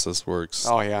tattoo process works.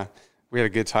 Oh, yeah. We had a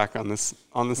good talk on this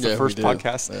the first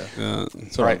podcast. Yeah.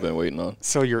 That's what I've been waiting on.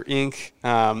 So your ink,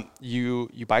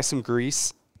 you buy some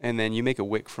grease, and then you make a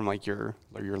wick from like your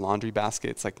laundry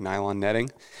basket. It's like nylon netting,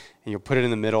 and you'll put it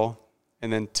in the middle.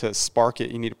 And then to spark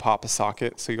it, you need to pop a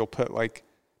socket. So you'll put like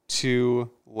 2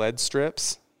 lead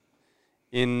strips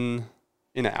in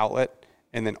an outlet,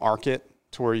 and then arc it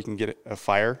to where you can get a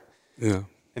fire. Yeah.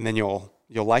 And then you'll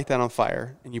light that on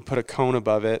fire, and you put a cone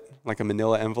above it, like a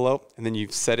manila envelope, and then you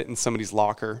set it in somebody's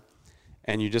locker,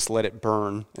 and you just let it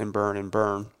burn and burn and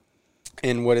burn.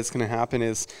 And what is going to happen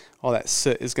is all that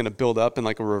soot is going to build up in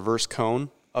like a reverse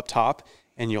cone up top,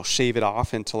 and you'll shave it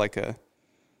off into like a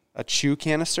chew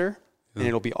canister, and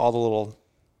it'll be all the little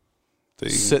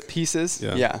soot pieces.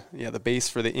 Yeah, the base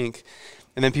for the ink.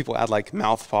 And then people add like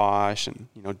mouthwash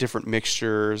and, different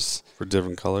mixtures. For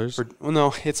different colors? Well,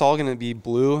 no, it's all going to be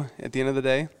blue at the end of the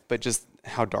day, but just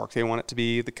how dark they want it to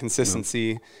be, the consistency.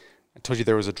 Yeah. I told you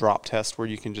there was a drop test where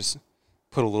you can just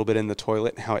put a little bit in the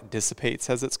toilet and how it dissipates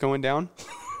as it's going down.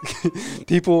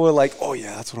 People were like, oh,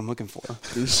 yeah, that's what I'm looking for.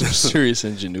 There's some serious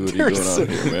ingenuity going on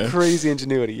here, man. Crazy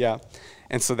ingenuity, yeah.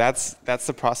 And so that's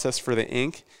the process for the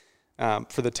ink.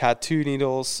 For the tattoo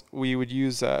needles, we would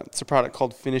use it's a product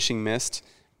called Finishing Mist.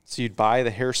 So you'd buy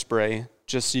the hairspray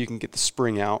just so you can get the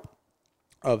spring out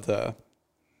of the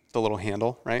little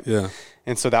handle, right? Yeah.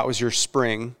 And so that was your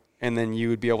spring, and then you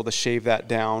would be able to shave that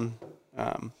down.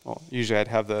 Usually I'd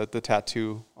have the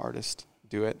tattoo artist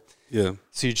do it. Yeah.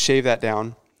 So you'd shave that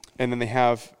down, and then they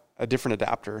have a different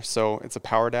adapter. So it's a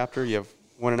power adapter. You have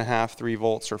 1.5, 3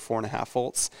 volts, or 4.5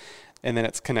 volts, and then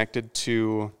it's connected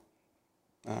to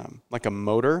like a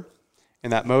motor,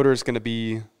 and that motor is going to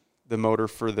be the motor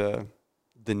for the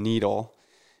needle.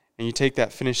 And you take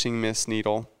that Finishing Mist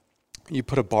needle, you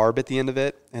put a barb at the end of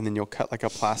it, and then you'll cut like a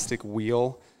plastic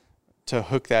wheel to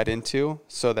hook that into,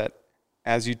 so that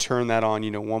as you turn that on,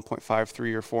 1.5,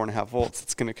 3, or 4.5 volts,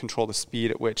 it's going to control the speed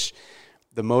at which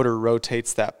the motor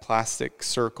rotates that plastic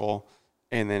circle,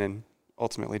 and then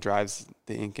ultimately drives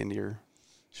the ink into your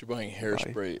You're buying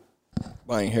hairspray.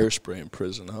 Buying hairspray in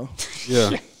prison, huh?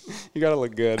 Yeah. You gotta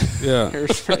look good. Yeah.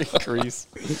 Hairspray, grease.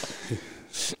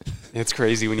 It's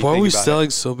crazy when you Why think are we about selling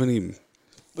so many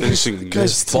finishing Guy's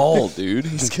mists? bald, dude.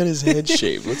 He's got his head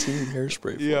shaved. What's he need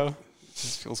hairspray for? Yeah. It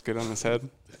just feels good on his head.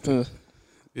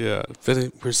 Yeah.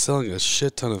 We're selling a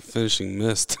shit ton of finishing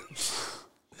mist.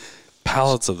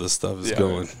 Pallets of this stuff is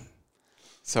going.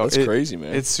 So That's crazy,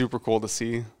 man. It's super cool to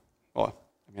see. Well,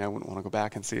 I wouldn't want to go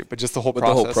back and see it, but just the whole But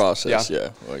process. the whole process, yeah.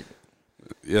 Like,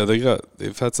 Yeah,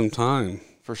 they've had some time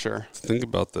For sure. to think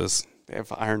about this. They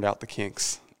have ironed out the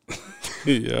kinks.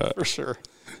 Yeah. For sure.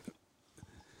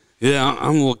 Yeah,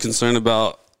 I'm a little concerned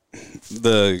about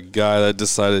the guy that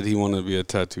decided he wanted to be a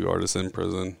tattoo artist in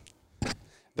prison.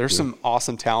 There's some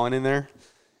awesome talent in there.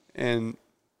 And,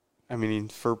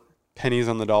 for pennies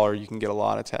on the dollar, you can get a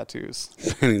lot of tattoos.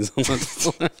 Pennies on the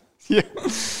floor. Yeah.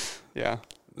 Yeah.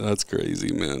 That's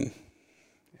crazy, man.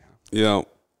 Yeah,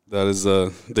 that is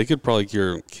they could probably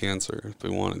cure cancer if they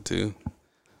wanted to.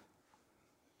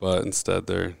 But instead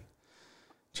they're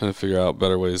trying to figure out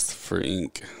better ways for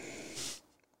ink.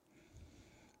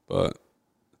 But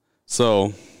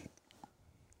so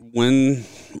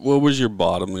what was your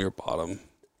bottom of your bottom?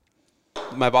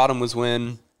 My bottom was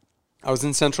when I was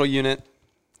in Central Unit,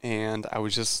 and I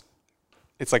was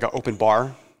it's like an open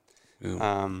bar.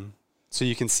 Yeah. So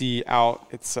you can see out,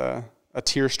 it's a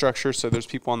tier structure, so there's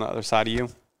people on the other side of you.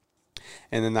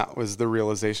 And then that was the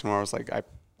realization where I was like,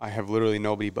 I have literally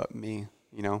nobody but me,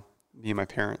 me and my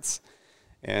parents.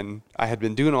 And I had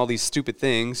been doing all these stupid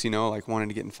things, like wanting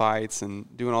to get in fights and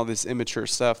doing all this immature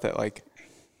stuff that, like,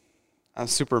 I'm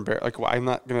super embarrassed. Like, I'm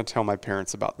not going to tell my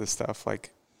parents about this stuff. Like,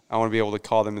 I want to be able to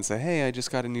call them and say, hey, I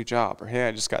just got a new job, or hey,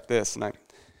 I just got this. And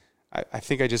I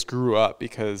think I just grew up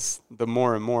because the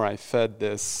more and more I fed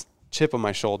this chip on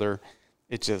my shoulder,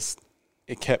 it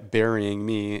kept burying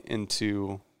me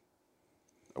into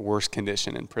worse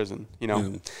condition in prison, you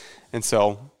know? And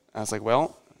so I was like,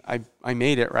 well, I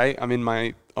made it, right? I'm in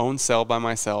my own cell by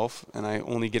myself, and I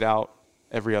only get out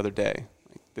every other day.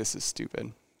 Like, this is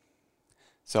stupid.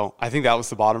 So I think that was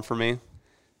the bottom for me.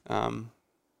 And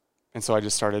so I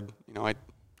just started, you know, I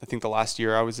think the last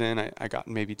year I was in, I got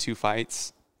maybe 2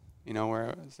 fights, you know,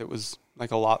 where it was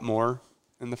like a lot more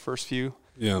in the first few.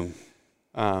 Yeah.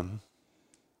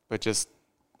 But just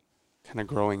kind of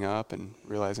growing up and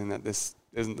realizing that this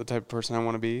isn't the type of person I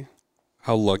want to be.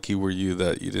 How lucky were you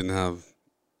that you didn't have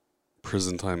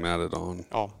prison time added on?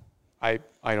 Oh, I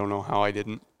don't know how I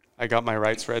didn't. I got my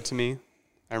rights read to me.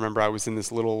 I remember I was in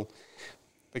this little,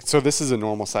 like, so this is a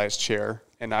normal sized chair,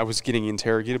 and I was getting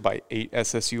interrogated by 8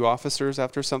 SSU officers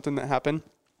after something that happened.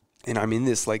 And I'm in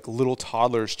this like little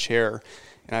toddler's chair,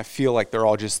 and I feel like they're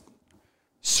all just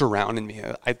surrounding me.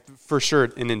 For sure,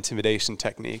 an intimidation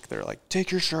technique. They're like,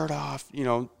 take your shirt off, you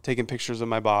know, taking pictures of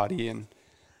my body. And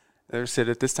they said,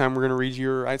 at this time, we're going to read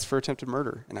your rights for attempted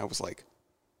murder. And I was like,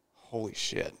 holy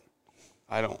shit.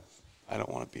 I don't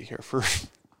want to be here for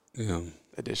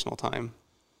additional time.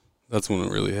 That's when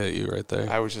it really hit you right there.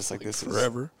 I was just like this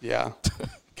forever. Yeah.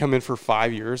 Come in for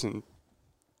 5 years and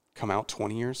come out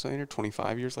 20 years later,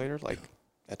 25 years later. Like,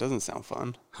 that doesn't sound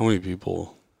fun. How many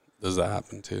people does that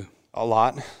happen to? A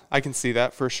lot. I can see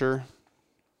that for sure.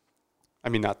 I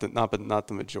mean, not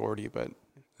the majority, but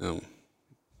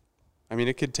I mean,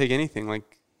 it could take anything.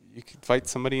 Like, you could fight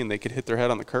somebody and they could hit their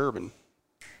head on the curb and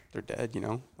they're dead, you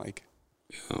know? Like,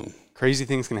 crazy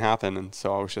things can happen. And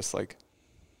so I was just like,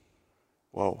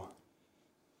 whoa,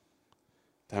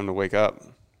 time to wake up.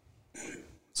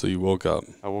 So you woke up.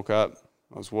 I woke up.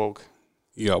 I was woke.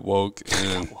 You got woke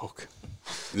and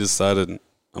you decided,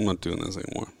 I'm not doing this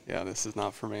anymore. Yeah, this is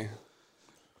not for me.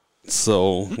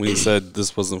 So when you said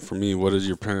this wasn't for me, what did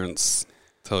your parents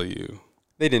tell you?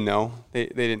 They didn't know. They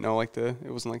didn't know, like, it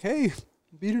wasn't like, hey,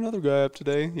 beat another guy up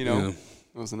today, you know? Yeah.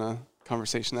 It wasn't a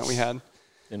conversation that we had.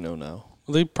 They know now.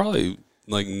 Well, they probably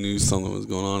like knew something was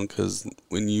going on because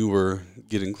when you were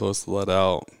getting close to let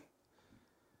out,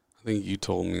 I think you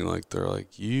told me, like, they're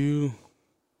like, you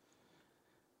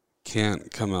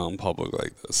can't come out in public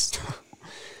like this.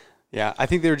 Yeah, I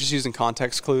think they were just using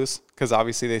context clues because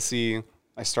obviously they see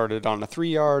I started on a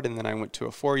 3-yard and then I went to a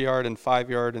 4-yard and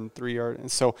 5-yard and 3-yard.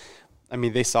 And so, I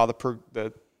mean, they saw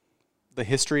the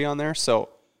history on there. So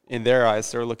in their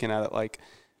eyes, they're looking at it like,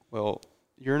 well,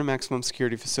 you're in a maximum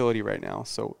security facility right now,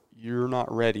 so you're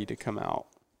not ready to come out,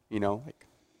 you know, like,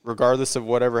 regardless of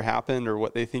whatever happened or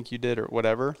what they think you did or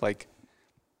whatever, like,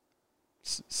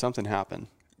 something happened.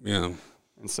 Yeah.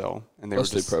 And so, and Plus,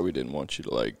 they probably didn't want you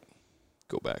to, like,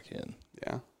 go back in.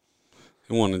 Yeah.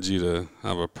 They wanted you to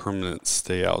have a permanent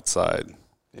stay outside.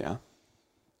 Yeah.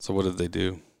 So what did they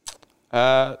do?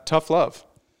 Tough love.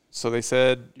 So they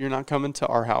said, you're not coming to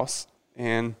our house.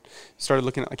 And started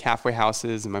looking at like halfway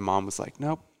houses. And my mom was like,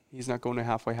 nope, he's not going to a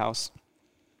halfway house.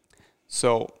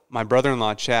 So my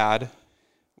brother-in-law, Chad,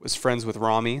 was friends with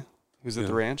Rami, who's at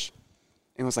the ranch.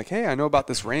 And was like, hey, I know about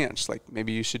this ranch. Like,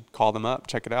 maybe you should call them up,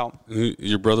 check it out.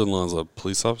 Your brother-in-law is a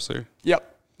police officer?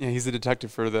 Yep. Yeah, he's a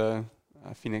detective for the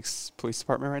Phoenix Police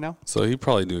Department right now. So he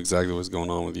probably knew exactly what's going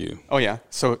on with you. Oh, yeah.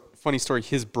 So, funny story,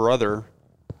 his brother,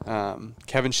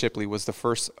 Kevin Shipley, was the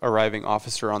first arriving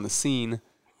officer on the scene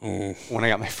when I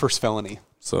got my first felony.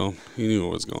 So he knew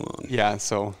what was going on. Yeah,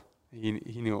 so he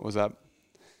knew what was up.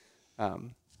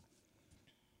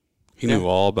 He knew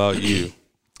all about you.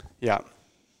 Yeah.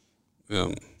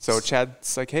 Yeah. So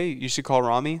Chad's like, hey, you should call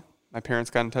Rami. My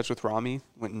parents got in touch with Rami,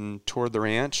 went and toured the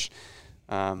ranch.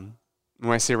 When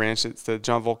I say ranch, it's the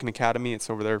John Vulcan Academy. It's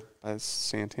over there by the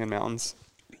Santan Mountains.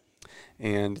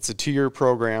 And it's a 2-year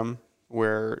program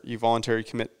where you voluntarily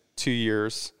commit 2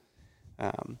 years.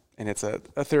 And it's a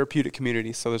therapeutic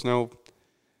community. So there's no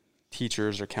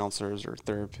teachers or counselors or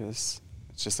therapists.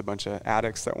 It's just a bunch of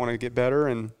addicts that want to get better.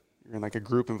 And you're in like a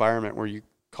group environment where you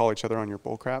call each other on your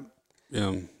bullcrap.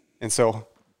 Yeah. And so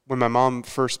when my mom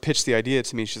first pitched the idea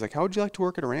to me, she's like, how would you like to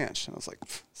work at a ranch? And I was like,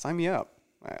 sign me up.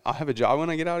 I'll have a job when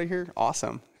I get out of here.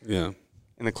 Awesome. Yeah.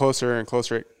 And the closer and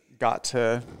closer it got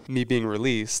to me being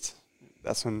released,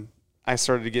 that's when I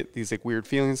started to get these like weird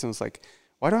feelings. And I was like,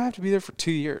 why do I have to be there for 2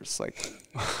 years? Like,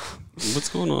 what's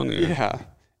going on here? Yeah.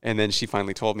 And then she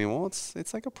finally told me, well,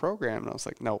 it's like a program. And I was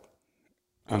like, nope,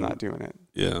 I'm not doing it.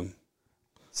 Yeah.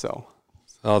 So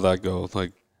how'd that go?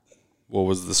 Like, what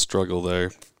was the struggle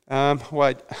there?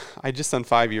 Well, I just done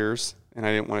 5 years and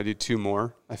I didn't want to do 2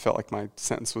 more. I felt like my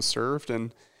sentence was served.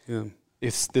 And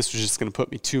if this was just going to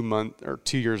put me 2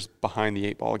 years behind the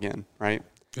 8 ball again, right?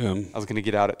 Yeah. I was going to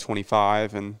get out at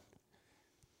 25 and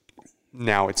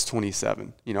now it's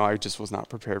 27. You know, I just was not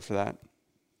prepared for that.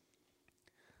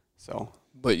 So.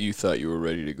 But you thought you were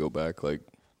ready to go back, like,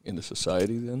 into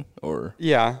society then, or?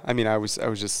 Yeah, I mean, I was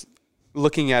just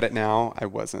looking at it now. I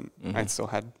wasn't. I still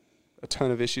had a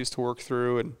ton of issues to work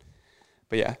through,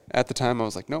 but yeah, at the time I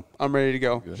was like, nope, I'm ready to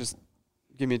go. Good. Just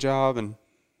give me a job and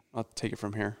I'll take it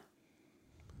from here.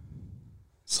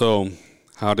 So,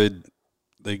 how did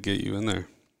they get you in there?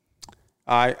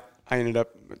 I ended up.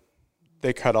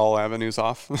 They cut all avenues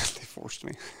off. They forced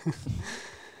me.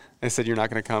 They said, you're not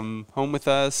going to come home with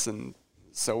us, and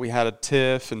so we had a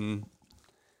tiff, and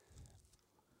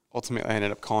ultimately I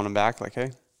ended up calling them back like,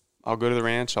 hey, I'll go to the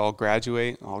ranch, I'll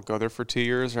graduate, I'll go there for 2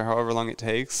 years or however long it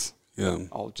takes. Yeah.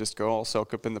 I'll just go, I'll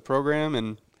soak up in the program,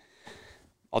 and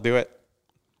I'll do it.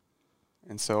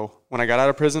 And so when I got out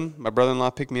of prison, my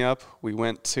brother-in-law picked me up. We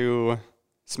went to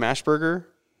Smashburger,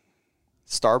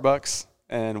 Starbucks,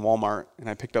 and Walmart, and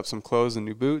I picked up some clothes and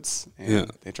new boots,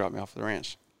 and they dropped me off at the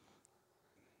ranch.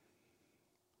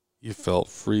 You felt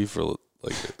free for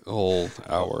like a whole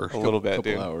hour. A little bit,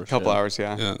 couple dude. hours, Couple hours,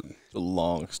 yeah. Yeah. The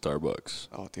long Starbucks.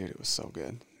 Oh, dude, it was so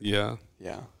good. Yeah.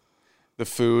 Yeah. The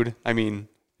food, I mean,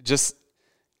 just,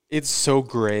 it's so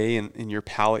gray, and your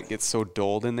palate gets so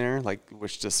dulled in there, like,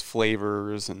 with just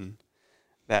flavors, and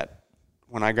that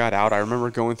when I got out, I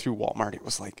remember going through Walmart, it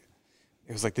was like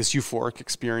this euphoric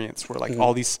experience where, like,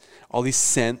 all these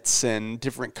scents and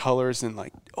different colors, and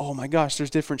like, oh my gosh,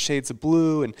 there's different shades of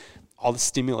blue, and all the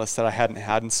stimulus that I hadn't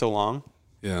had in so long.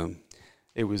 Yeah.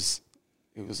 It was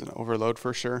an overload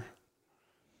for sure.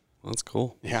 That's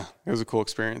cool. Yeah, it was a cool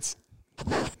experience.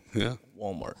 Yeah.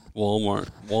 Walmart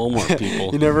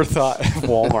people. You never thought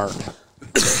Walmart.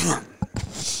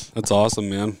 That's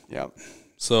awesome, man. Yeah.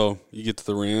 So you get to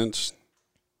the ranch.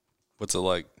 What's it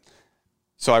like?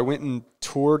 So I went and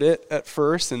toured it at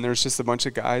first, and there's just a bunch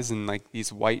of guys in like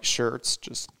these white shirts.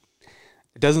 Just,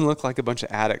 it doesn't look like a bunch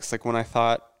of addicts. Like when I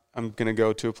thought I'm going to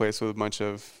go to a place with a bunch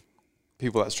of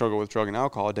people that struggle with drug and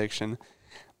alcohol addiction,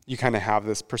 you kind of have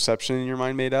this perception in your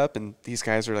mind made up, and these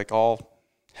guys are like all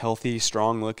healthy,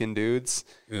 strong looking dudes.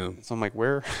 Yeah. So I'm like,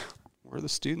 where are the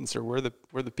students, or where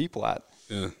are the people at?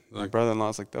 Yeah. My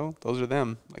brother-in-law's like, those are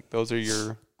them. Like, those are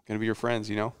going to be your friends,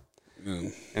 you know? Yeah.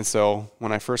 And so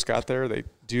when I first got there, they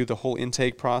do the whole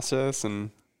intake process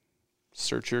and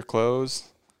search your clothes.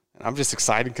 And I'm just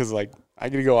excited because, like, I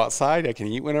get to go outside. I can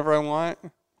eat whenever I want.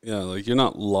 Yeah, like you're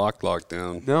not locked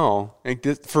down. No. Like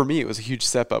for me, it was a huge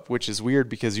step up, which is weird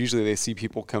because usually they see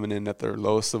people coming in at their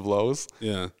lowest of lows.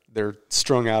 Yeah. They're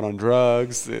strung out on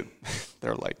drugs.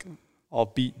 They're like all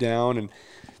beat down, and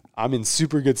I'm in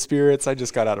super good spirits. I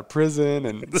just got out of prison,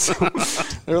 and so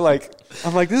they're like,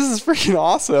 I'm like, this is freaking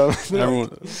awesome.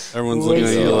 Everyone's looking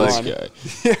at you like,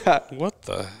 this guy. Yeah. what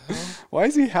the hell? Why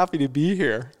is he happy to be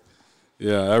here?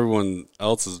 Yeah, everyone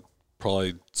else is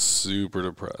probably super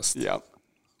depressed. Yeah.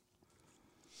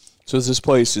 So is this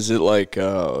place, is it like,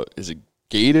 is it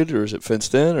gated, or is it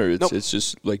fenced in, or it's Nope. it's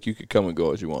just like you could come and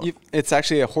go as you want? It's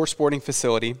actually a horse boarding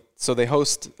facility. So they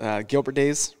host Gilbert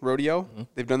Days Rodeo. Mm-hmm.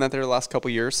 They've done that there the last couple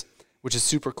of years, which is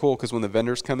super cool because when the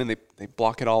vendors come in, they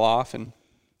block it all off, and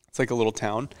it's like a little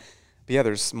town. But yeah,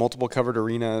 there's multiple covered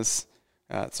arenas.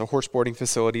 It's a horse boarding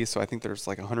facility, so I think there's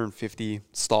like 150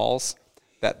 stalls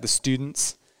that the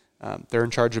students, they're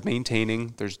in charge of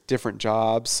maintaining. There's different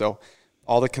jobs. So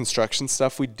all the construction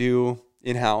stuff we do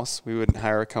in-house. We wouldn't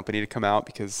hire a company to come out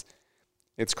because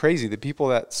it's crazy. The people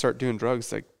that start doing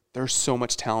drugs, like, there's so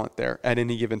much talent there at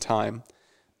any given time.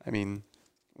 I mean,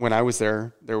 when I was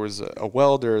there was a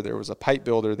welder, there was a pipe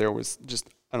builder, there was just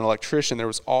an electrician. There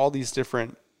was all these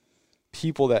different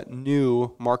people that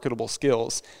knew marketable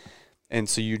skills. And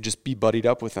so you'd just be buddied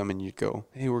up with them, and you'd go,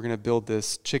 hey, we're going to build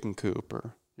this chicken coop,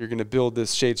 or you're going to build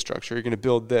this shade structure. You're going to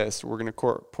build this. We're going to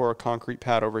pour a concrete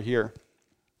pad over here.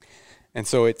 And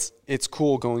so it's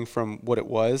cool going from what it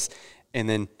was, and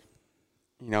then,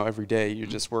 you know, every day you're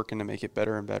just working to make it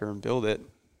better and better and build it,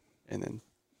 and then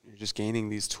you're just gaining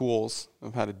these tools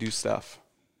of how to do stuff.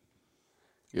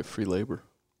 You get free labor.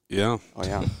 Yeah. Oh,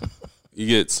 yeah.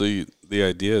 The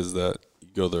idea is that you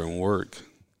go there and work,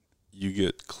 you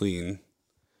get clean,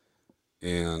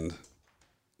 and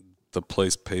the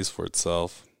place pays for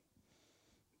itself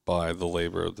by the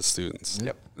labor of the students.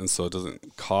 Yep. And so it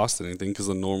doesn't cost anything, because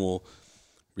a normal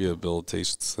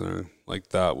rehabilitation center like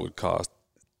that would cost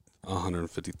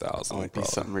 $150,000. Oh, it'd be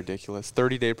something ridiculous.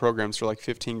 30-day programs for like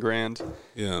 $15,000.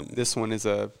 Yeah. This one is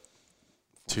a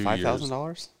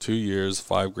 $5,000. 2 years,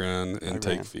 $5,000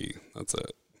 intake fee. That's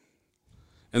it.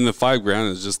 And the $5,000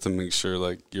 is just to make sure,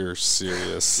 like, you're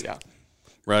serious. Yeah.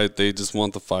 Right? They just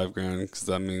want the $5,000 because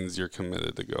that means you're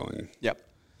committed to going. Yep.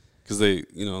 Because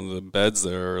the beds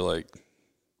there are like,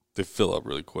 they fill up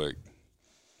really quick.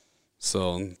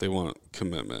 So they want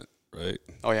commitment. right?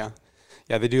 Oh, yeah.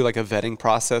 Yeah, they do like a vetting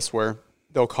process where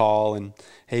they'll call and,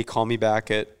 hey, call me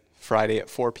back at Friday at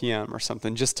 4 p.m. or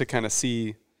something, just to kind of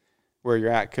see where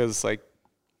you're at. Because, like,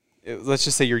 let's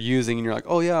just say you're using and you're like,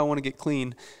 oh, yeah, I want to get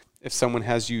clean. If someone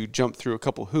has you jump through a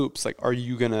couple hoops, like, are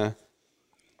you gonna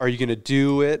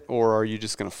do it, or are you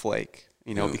just gonna flake?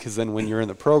 You know, because then when you're in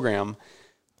the program,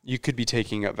 you could be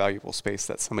taking up valuable space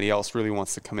that somebody else really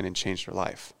wants to come in and change their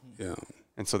life. Yeah.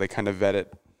 And so they kind of vet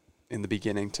it in the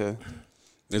beginning to.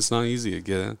 It's not easy to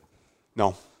get in.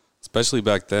 No. Especially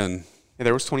back then. Yeah,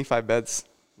 there was 25 beds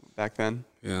back then.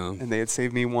 Yeah. And they had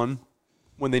saved me one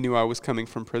when they knew I was coming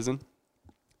from prison.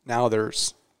 Now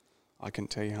there's, I couldn't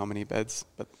tell you how many beds,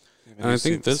 but. And I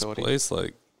think this place,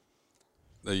 like,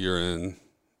 that you're in,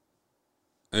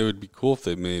 it would be cool if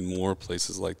they made more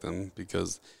places like them,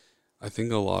 because I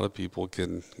think a lot of people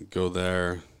can go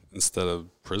there instead of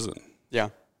prison. Yeah.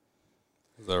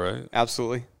 Is that right?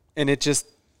 Absolutely. And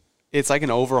it's like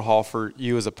an overhaul for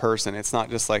you as a person. It's not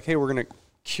just like, hey, we're going to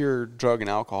cure drug and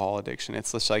alcohol addiction.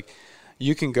 It's just like,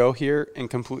 you can go here and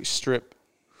completely strip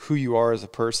who you are as a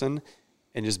person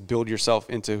and just build yourself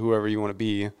into whoever you want to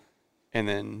be. And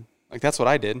then, like, that's what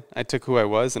I did. I took who I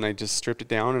was and I just stripped it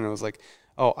down, and I was like,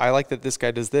 oh, I like that this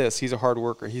guy does this. He's a hard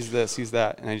worker. He's this, he's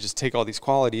that. And I just take all these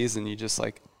qualities and you just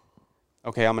like,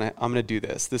 okay, I'm going to do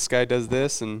this. This guy does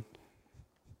this, and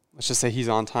let's just say he's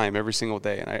on time every single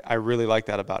day. And I really like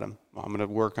that about him. I'm going to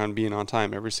work on being on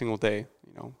time every single day,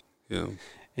 you know. Yeah.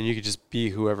 And you could just be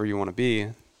whoever you want to be,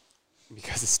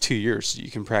 because it's 2 years. So you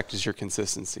can practice your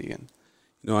consistency. And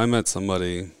You know, I met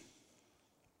somebody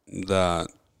that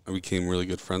I became really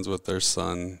good friends with. Their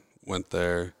son went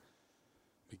there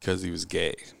because he was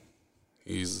gay.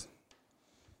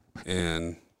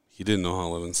 And he didn't know how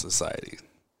to live in society.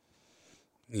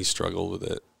 He struggled with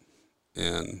it.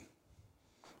 And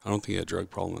I don't think he had a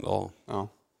drug problem at all. oh,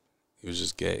 He was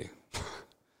just gay.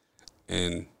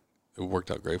 And it worked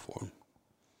out great for him.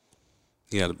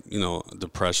 He had,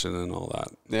 depression and all that.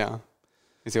 yeah.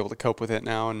 He's able to cope with it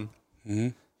now, and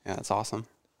yeah, that's awesome.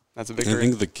 That's a And I victory.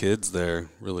 think the kids there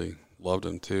really loved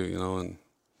him too, and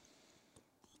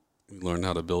we learned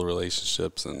how to build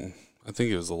relationships, and I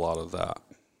think it was a lot of that.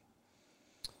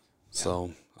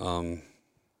 So, so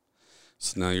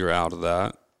now you're out of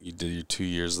that. You did your 2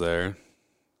 years there.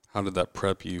 How did that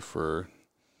prep you for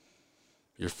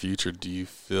your future? Do you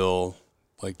feel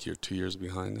like you're 2 years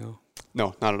behind now?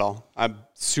 No, not at all. I'm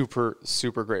super,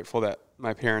 super grateful that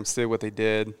my parents did what they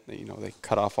did. They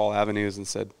cut off all avenues and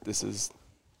said, this is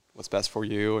what's best for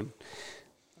you. And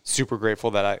super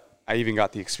grateful that I even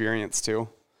got the experience too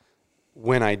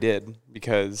when I did,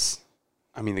 because,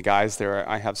 I mean, the guys there,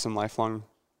 I have some lifelong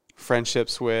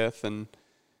friendships with, and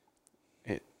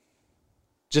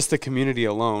just the community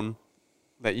alone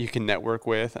that you can network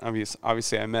with.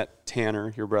 Obviously, I met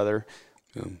Tanner, your brother,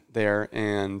 there,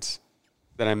 and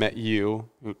then I met you.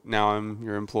 Now I'm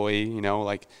your employee.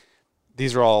 Like,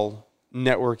 these are all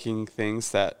networking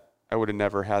things that I would have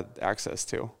never had access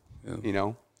to.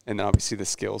 And then obviously the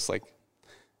skills. Like,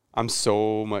 I'm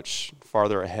so much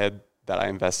farther ahead that I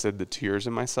invested the 2 years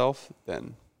in myself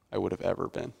than I would have ever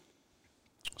been.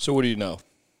 So what do you know?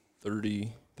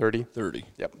 30? 30? 30.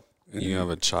 Yep. And you have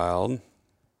a child.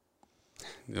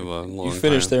 You have a long You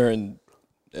finished time.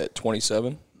 there at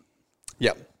 27?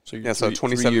 Yep. So you're Yeah, so 3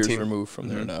 2017. years removed from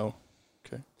there now.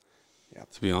 Okay.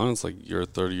 To be honest, like, you're a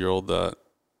 30-year-old that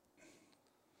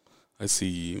I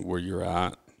see where you're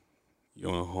at. You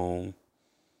own a home.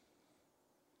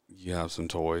 You have some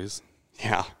toys.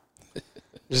 Yeah.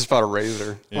 Just bought a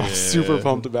razor. I'm super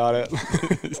pumped about it.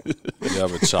 You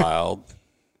have a child.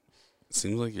 It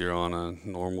seems like you're on a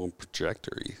normal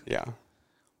trajectory. Yeah.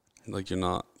 Like, you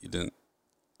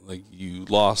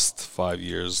lost 5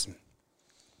 years,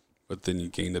 but then you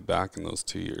gained it back in those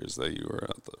 2 years that you were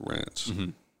at the ranch.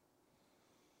 Mm-hmm.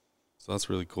 So that's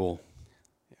really cool.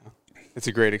 It's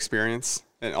a great experience.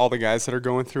 And all the guys that are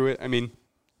going through it, I mean,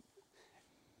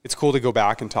 it's cool to go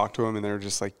back and talk to them, and they're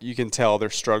just like, you can tell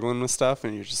they're struggling with stuff,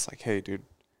 and you're just like, hey, dude, I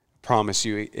promise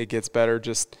you it gets better.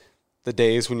 Just the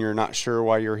days when you're not sure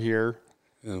why you're here,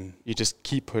 you just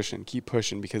keep pushing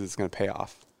because it's going to pay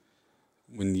off.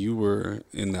 When you were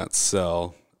in that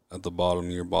cell at the bottom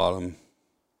of your bottom,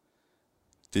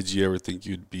 did you ever think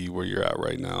you'd be where you're at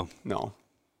right now? No.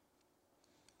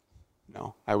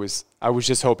 I was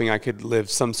just hoping I could live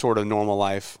some sort of normal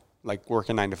life, like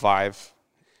working 9 to 5.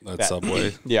 That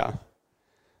Subway? Yeah.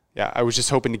 I was just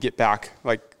hoping to get back.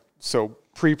 Like, so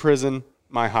pre-prison,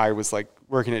 my high was like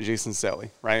working at Jason's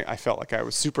Deli, right? I felt like I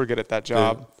was super good at that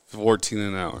job. 14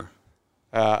 an hour.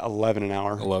 11 an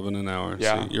hour. 11 an hour.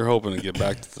 Yeah. So you're hoping to get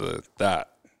back to that.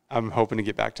 I'm hoping to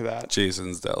get back to that.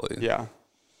 Jason's Deli. Yeah.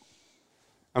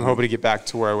 I'm hoping to get back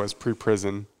to where I was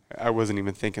pre-prison. I wasn't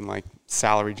even thinking like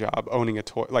salary job, owning a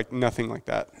toy, like nothing like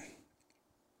that.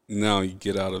 Now you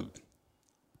get out of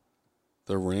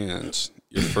the ranch,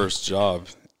 your first job,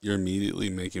 you're immediately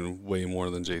making way more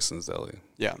than Jason's Deli.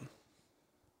 Yeah.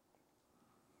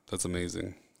 That's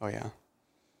amazing. Oh, yeah.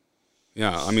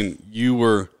 Yeah, I mean,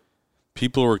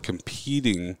 people were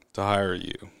competing to hire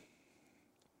you.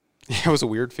 Yeah, it was a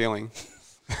weird feeling.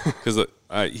 Because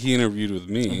he interviewed with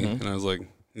me, and I was like,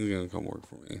 he's going to come work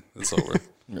for me. It's over.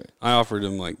 Right. I offered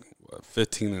him like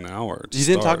 $15 an hour. You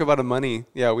didn't talk about the money.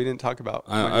 Yeah, we didn't talk about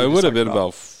money. I would have been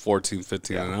about $14,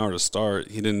 $15 an hour to start.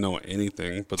 He didn't know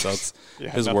anything, but that's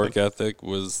his work ethic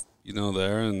was,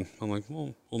 there. And I'm like,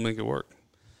 well, we'll make it work.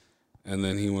 And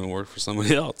then he went and worked for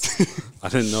somebody else. I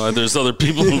didn't know there's other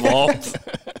people involved.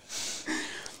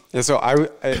 Yeah, so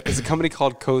it's a company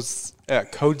called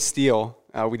Code Steel.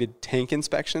 We did tank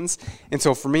inspections. And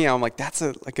so for me, I'm like, that's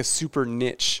a super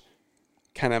niche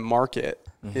kind of market.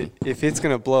 If it's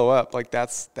going to blow up, like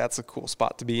that's a cool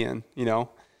spot to be in,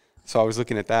 So I was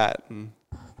looking at that, and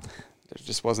there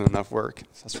just wasn't enough work.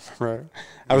 So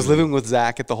I was living with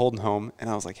Zach at the Holden home, and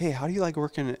I was like, hey, how do you like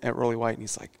working at Rolly White? And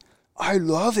he's like, I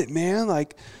love it, man.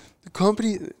 Like the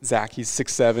company, Zach, he's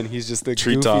 6'7". He's just the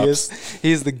goofiest.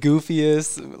 He's the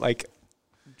goofiest, like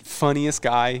funniest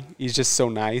guy. He's just so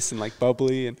nice and like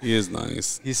bubbly, and he is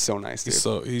nice. He's so nice, dude.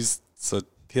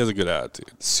 He has a good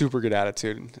attitude. Super good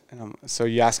attitude. And so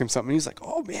you ask him something, he's like,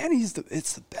 "Oh man,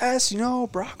 it's the best.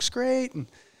 Brock's great." And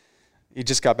he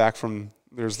just got back from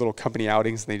there's little company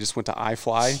outings, and they just went to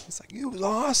iFly. He's like, "It was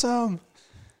awesome."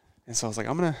 And so I was like,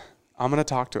 I'm gonna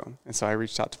talk to him. And so I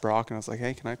reached out to Brock, and I was like,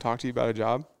 "Hey, can I talk to you about a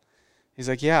job?" He's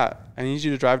like, "Yeah, I need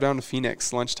you to drive down to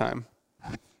Phoenix lunchtime."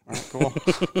 All right, cool.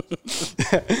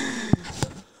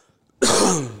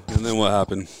 And then what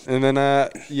happened? And then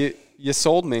you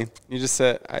sold me. You just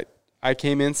said, I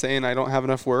came in saying I don't have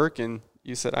enough work, and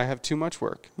you said I have too much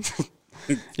work.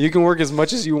 You can work as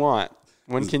much as you want.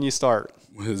 When can you start?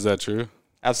 Is that true?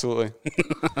 Absolutely.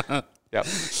 Yep.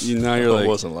 Now you're like, I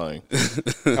wasn't lying.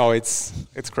 Oh, it's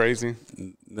crazy.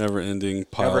 Never ending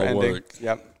pile of work.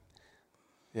 Yep.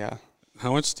 Yeah.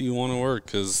 How much do you want to work?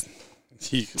 Because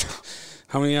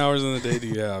how many hours in the day do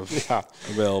you have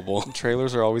available?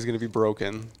 Trailers are always going to be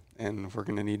broken, and we're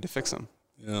going to need to fix them.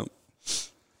 Yep.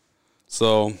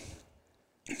 So,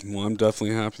 I'm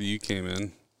definitely happy you came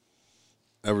in.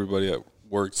 Everybody at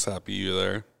work's happy you're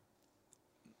there.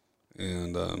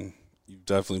 And you've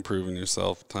definitely proven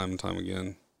yourself time and time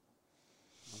again.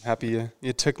 I'm happy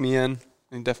you took me in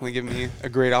and definitely give me a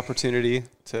great opportunity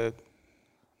to,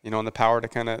 and the power to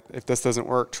kind of, if this doesn't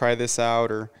work, try this out.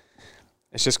 Or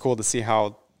it's just cool to see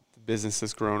how the business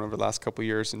has grown over the last couple of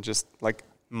years, and just like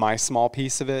my small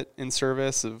piece of it in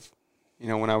service of,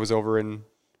 when I was over in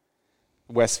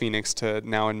West Phoenix to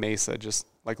now in Mesa, just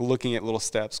like looking at little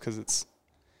steps, because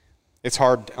it's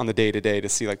hard on the day-to-day to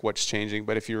see like what's changing.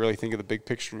 But if you really think of the big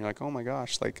picture, and you're like, oh my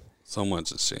gosh, like so much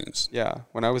has changed. Yeah.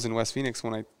 When I was in West Phoenix,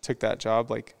 when I took that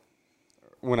job, like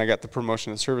when I got the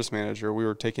promotion to service manager, we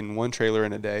were taking one trailer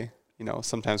in a day.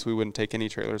 Sometimes we wouldn't take any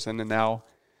trailers in. And now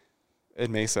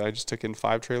in Mesa, I just took in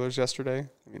 5 trailers yesterday.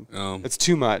 I mean, it's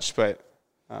too much, but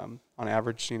on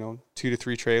average, 2 to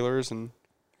 3 trailers, and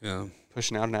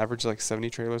pushing out an average like 70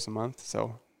 trailers a month.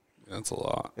 So that's a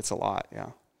lot. It's a lot.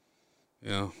 Yeah.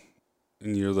 Yeah.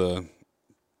 And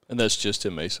and that's just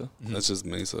in Mesa. That's just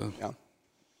Mesa. Yeah.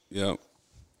 Yep.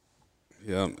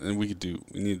 Yeah. And we need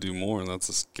to do more, and that's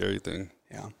a scary thing.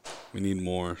 Yeah. We need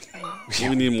more. We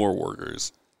need more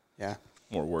workers. Yeah.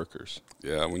 More workers.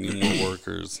 Yeah, we need more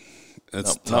workers.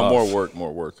 It's not more work,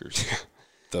 more workers.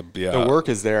 The work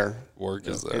is there. Work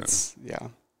is there. It's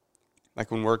like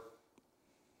when we're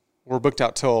booked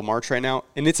out till March right now,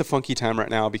 and it's a funky time right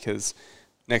now because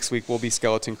next week we'll be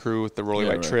skeleton crew with the Rolly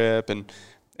White trip, and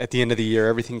at the end of the year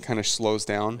everything kind of slows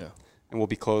down, and we'll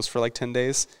be closed for like 10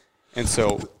 days. And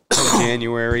so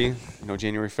January,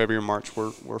 February, March,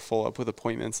 we're full up with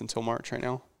appointments until March right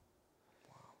now.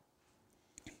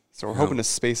 So we're hoping to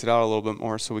space it out a little bit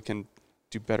more so we can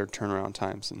do better turnaround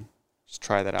times and just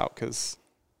try that out, because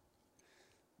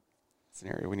it's an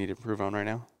area we need to improve on right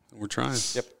now. We're trying.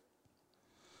 Yep.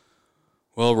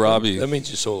 Well, Robbie. That means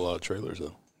you sold a lot of trailers,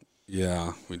 though.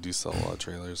 Yeah, we do sell a lot of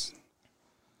trailers.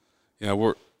 Yeah,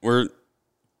 we're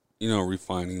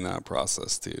refining that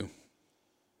process too.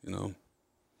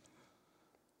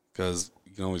 Because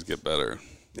you can always get better.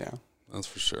 Yeah, that's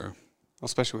for sure.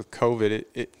 Especially with COVID,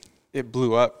 it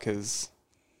blew up because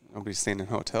nobody's staying in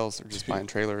hotels; they're just buying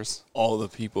trailers. All the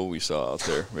people we saw out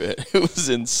there, it was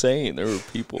insane. There were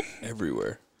people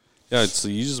everywhere. Yeah, so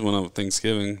you just went on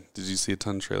Thanksgiving. Did you see a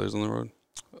ton of trailers on the road?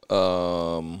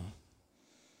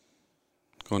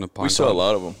 Going to Pine We saw a Top.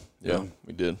 lot of them. Yeah, Yeah.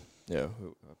 we did. Yeah,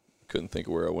 I couldn't think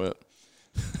of where I went.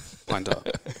 Pine Top.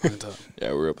 Pine Top. Yeah,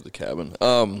 we were up at the cabin.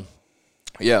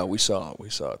 Yeah, we saw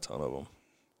a ton of them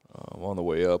on the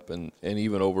way up, and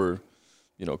even over,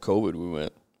 COVID, we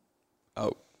went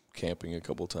out camping a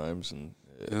couple times, and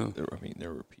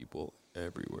there were people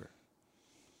everywhere.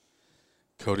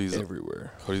 Cody's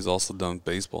Everywhere. Cody's also done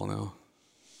baseball now.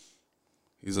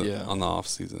 He's on the off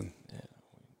season. Yeah,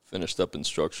 we finished up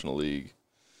instructional league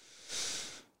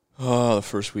the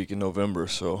first week in November,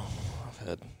 so I've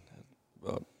had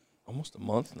about almost a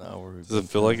month now. Where Does it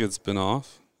feel like it's been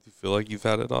off? Do you feel like you've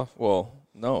had it off? Well,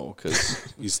 no,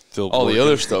 because You still all the working?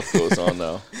 other stuff goes on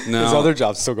now. No. There's other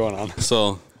jobs still going on.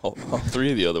 So All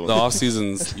three of the other ones. the off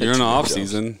seasons, you're in the Two off jobs.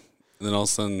 season, and then all of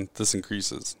a sudden this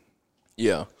increases.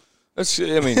 Yeah,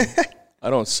 I mean, I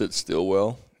don't sit still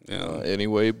well. Yeah.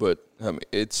 Anyway, but yeah.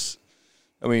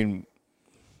 I mean,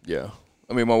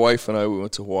 my wife and I, we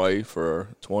went to Hawaii for our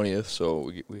 20th,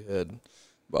 so we had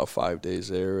about 5 days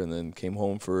there, and then came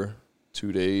home for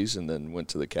 2 days, and then went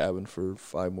to the cabin for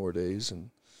 5 more days, and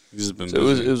You've just been so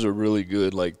busy. it was a really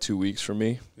good 2 weeks for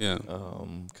me. Yeah.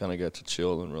 Kind of got to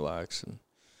chill and relax and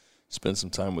spend some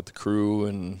time with the crew,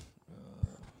 and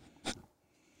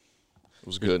it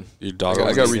was good. Your daughter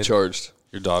I got wins- recharged.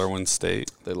 Your daughter wins state.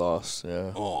 They lost,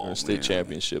 yeah. Oh, Their state man.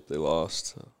 championship, they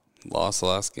lost. Lost the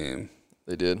last game.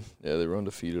 They did. Yeah, they were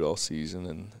undefeated all season,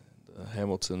 and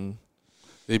Hamilton,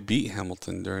 They beat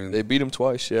Hamilton during. they beat them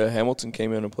twice. Yeah, Hamilton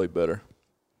came in and played better.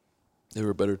 They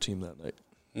were a better team that night.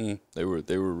 They were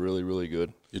really, really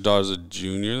good. Your daughter's a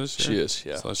junior this She year? is,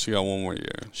 yeah. So she got one more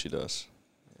year. She does.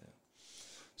 Yeah.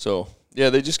 So, yeah,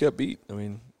 they just got beat. I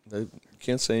mean, they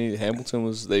can't say anything. Hamilton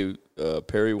was,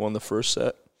 Perry won the first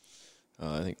set,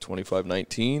 I think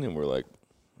 25-19, and we're like,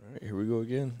 all right, here we go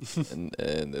again.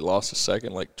 and they lost the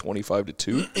second,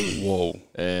 25-2. Whoa.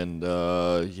 And,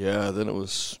 then it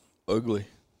was ugly.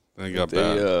 Then it got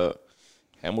bad.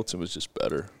 Hamilton was just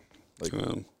better,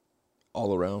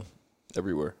 all around,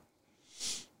 everywhere.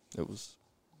 It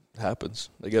happens.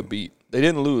 They got beat. They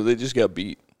didn't lose. They just got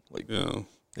beat. Yeah.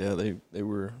 They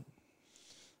were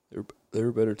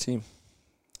a better team.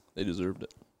 They deserved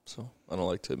it. So I don't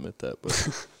like to admit that,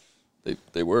 but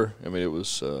they were. I mean, it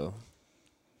was.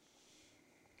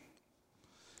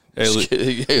 Hey, just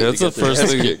kidding. Hey, that's they the got their first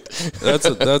ass thing.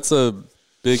 kicked. That's a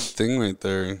big thing right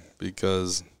there,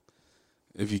 because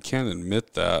if you can't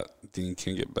admit that, then you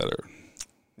can't get better.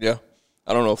 Yeah,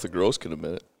 I don't know if the girls can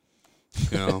admit it.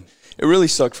 You know. It really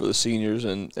sucked for the seniors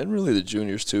and really the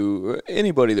juniors too.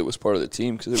 Anybody that was part of the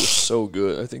team, because it was so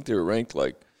good. I think they were ranked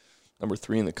number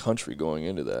 3 in the country going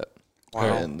into that.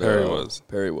 Wow. And, Perry was.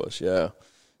 Perry was, yeah.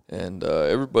 And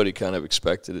everybody kind of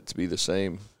expected it to be the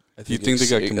same. Do you think they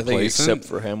got I think complacent? except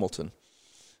for Hamilton.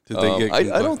 Did they get?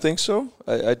 I don't think so.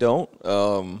 I don't.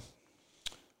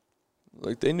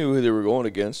 They knew who they were going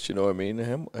against. You know what I mean?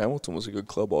 Hamilton was a good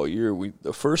club all year.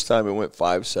 The first time it went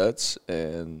 5 sets,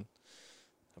 and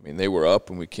I mean they were up,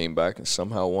 and we came back and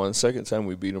somehow won. Second time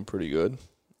we beat them pretty good,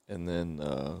 and then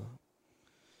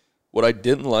what I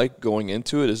didn't like going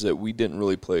into it is that we didn't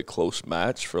really play a close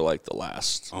match for the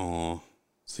last. Oh,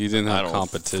 so you didn't have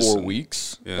competition. 4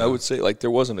 weeks. Yeah. I would say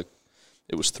there wasn't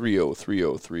it was 3-0,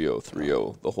 3-0, 3-0,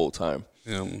 3-0 the whole time.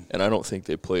 Yeah. And I don't think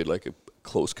they played a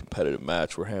close competitive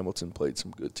match where Hamilton played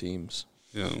some good teams.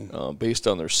 Yeah. Based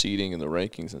on their seeding and the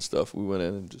rankings and stuff, we went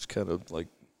in and just kind of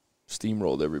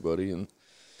steamrolled everybody. And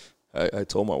I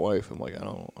told my wife, I'm like, I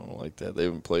don't like that. They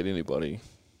haven't played anybody.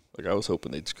 I was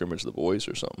hoping they'd scrimmage the boys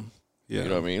or something. Yeah. You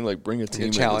know what I mean? Bring a team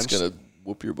in that's challenged. going to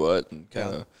whoop your butt and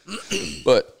kind of.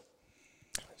 But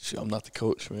I'm not the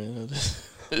coach, man.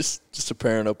 Just a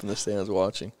parent up in the stands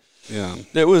watching. Yeah.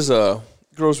 It was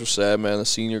girls were sad, man. The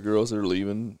senior girls that are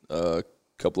leaving, a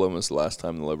couple of them, it's the last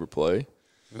time they'll ever play.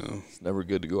 Yeah. It's never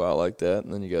good to go out like that.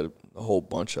 And then you got a whole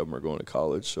bunch of them are going to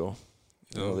college, so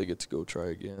they get to go try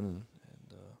again.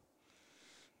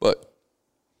 But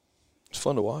it's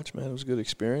fun to watch, man. It was a good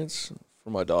experience for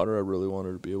my daughter. I really wanted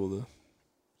her to be able to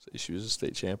say she was a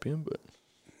state champion, but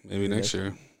Maybe next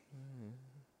year.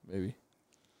 maybe.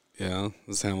 Yeah.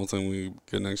 Is Hamilton we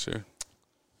good next year?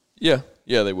 Yeah,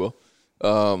 they will.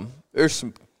 There's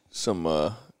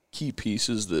some key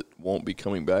pieces that won't be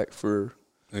coming back for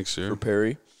Next year.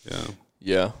 Perry. Yeah.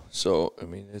 Yeah, so I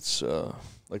mean it's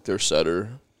their setter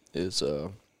is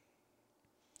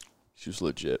she was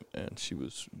legit, man. She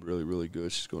was really, really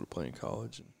good. She's going to play in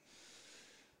college, and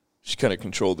she kind of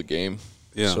controlled the game.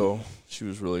 Yeah. So she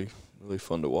was really, really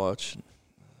fun to watch.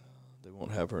 They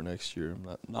won't have her next year. I'm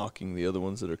not knocking the other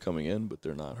ones that are coming in, but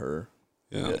they're not her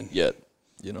Yeah. yet.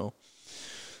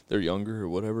 They're younger or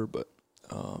whatever, but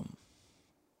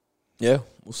yeah,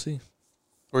 we'll see.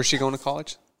 Where's she going to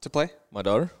college to play? My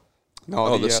daughter?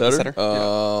 No, the setter?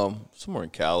 Yeah. Somewhere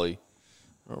in Cali.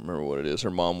 I don't remember what it is.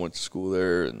 Her mom went to school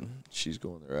there, and she's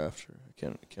going there after. I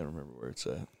can't remember where it's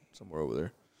at. Somewhere over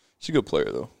there. She's a good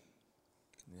player, though.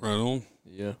 Right on.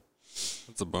 Yeah.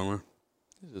 That's a bummer.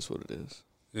 It is what it is.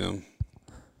 Yeah.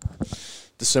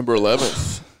 December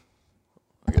 11th.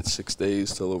 I got 6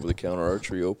 days till over-the-counter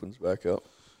archery opens back up.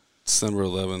 December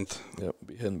 11th. Yep,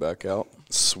 be heading back out.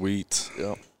 Sweet.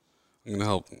 Yep. I'm going to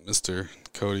help Mr.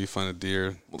 Cody find a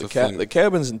deer. Well, the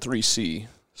cabin's in 3C,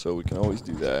 so we can always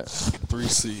do that.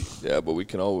 3C. Yeah, but we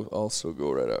can also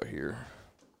go right out here.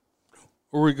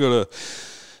 Or we go to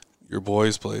your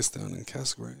boy's place down in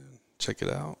Casa Grande. Check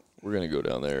it out. We're going to go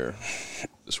down there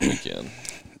this weekend.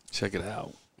 Check it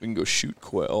out. We can go shoot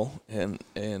quail and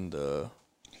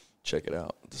check it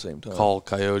out at the same time. Call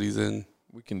coyotes in.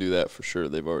 We can do that for sure.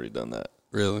 They've already done that.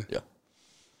 Really? Yeah.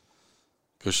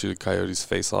 Go shoot a coyote's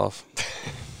face off.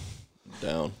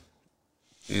 Down.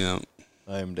 Yeah.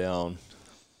 I am down.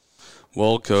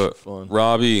 Well, Fun.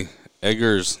 Robbie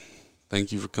Eggers,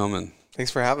 thank you for coming. Thanks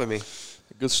for having me.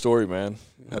 Good story, man.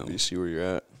 Yeah. Happy to see where you're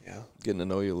at. Yeah. Getting to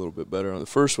know you a little bit better. On the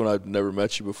first one, I'd never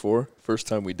met you before. First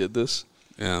time we did this.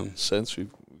 Yeah. Since we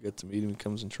get to meet him, he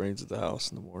comes and trains at the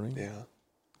house in the morning. Yeah.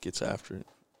 Gets after it.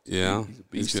 Yeah. He's a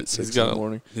beast at 6 in the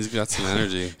morning. He's got some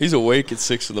energy. He's awake at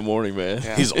 6 in the morning, man.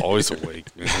 Yeah. He's always awake.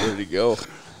 Man. Ready to go.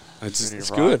 It's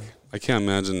rock. good. I can't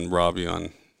imagine Robbie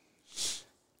on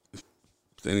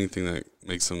anything that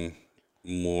makes him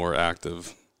more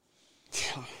active.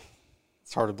 Yeah.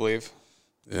 It's hard to believe.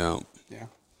 Yeah. Yeah.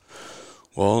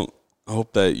 Well, I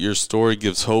hope that your story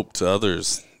gives hope to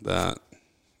others that,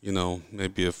 you know,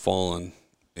 maybe have fallen,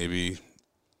 maybe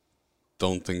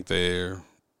don't think they're,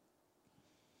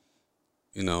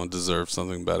 you know, deserve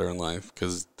something better in life,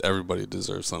 because everybody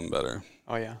deserves something better.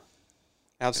 Oh, yeah.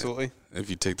 Absolutely. If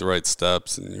you take the right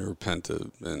steps and you're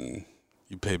repentant and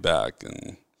you pay back,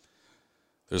 and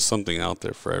there's something out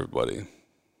there for everybody.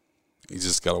 You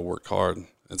just got to work hard.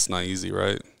 It's not easy,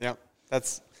 right? Yeah.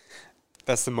 That's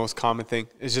the most common thing,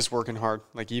 is just working hard.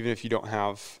 Like, even if you don't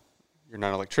have, you're not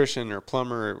an electrician or a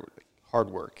plumber, hard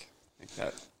work like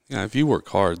that. Yeah, if you work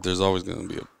hard, there's always going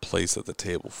to be a place at the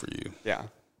table for you. Yeah.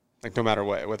 Like, no matter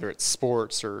what, whether it's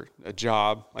sports or a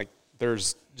job, like,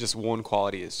 there's just one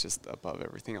quality is just above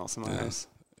everything else in my eyes.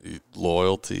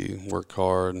 Loyalty, work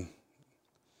hard.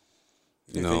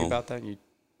 You know, think about that. You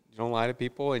don't lie to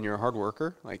people, and you're a hard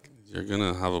worker. Like, you're going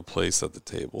to have a place at the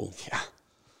table. yeah.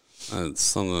 It's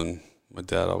something my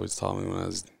dad always taught me when I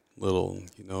was little,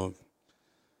 you know,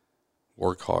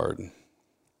 work hard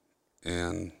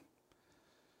and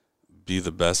be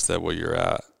the best at what you're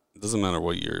at. It doesn't matter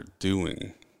what you're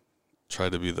doing. Try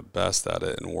to be the best at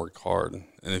it and work hard.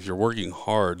 And if you're working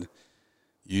hard,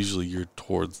 usually you're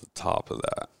towards the top of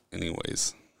that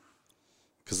anyways,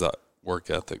 because that work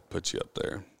ethic puts you up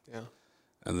there. Yeah.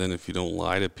 And then if you don't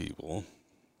lie to people,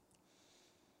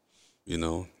 you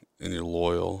know, and you're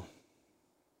loyal,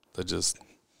 that just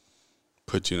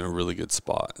puts you in a really good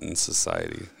spot in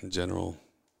society in general.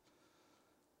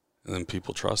 And then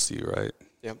people trust you, right?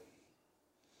 Yep.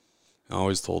 I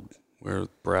always told, we were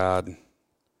with Brad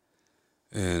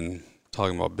and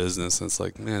talking about business, and it's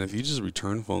like, man, if you just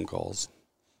return phone calls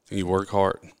and you work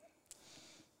hard,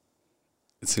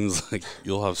 it seems like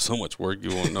you'll have so much work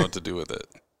you won't know what to do with it.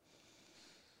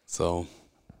 So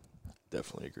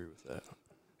Definitely agree with that.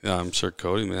 yeah, I'm sure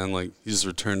Cody, man, like, you just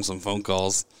return some phone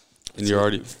calls, and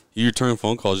you return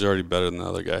phone calls, you're already better than the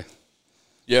other guy.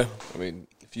 Yeah. I mean,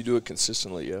 if you do it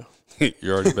consistently, yeah.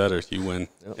 You're already better. You win.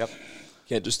 Yep.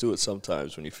 Can't just do it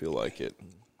sometimes when you feel like it.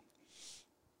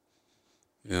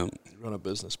 Yeah. You run a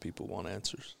business, people want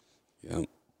answers. Yeah.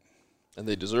 And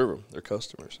they deserve them. They're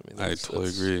customers. I mean, I totally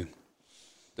agree.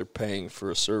 They're paying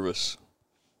for a service.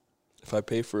 If I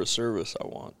pay for a service, I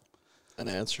want an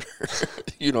answer.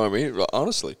 You know what I mean?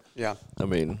 Honestly. Yeah. I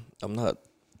mean, I'm not.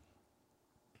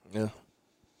 Yeah.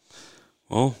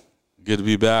 Well, good to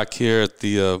be back here at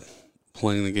the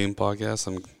Playing the Game podcast.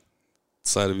 I'm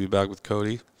excited to be back with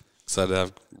Cody. Excited to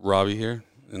have Robbie here,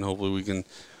 and hopefully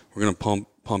we're gonna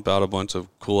pump out a bunch of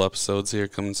cool episodes here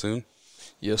coming soon.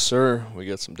 Yes, sir. We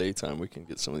got some daytime. We can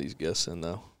get some of these guests in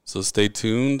now. So stay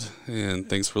tuned, and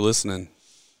thanks for listening.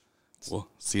 We'll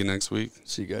see you next week.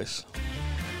 See you guys.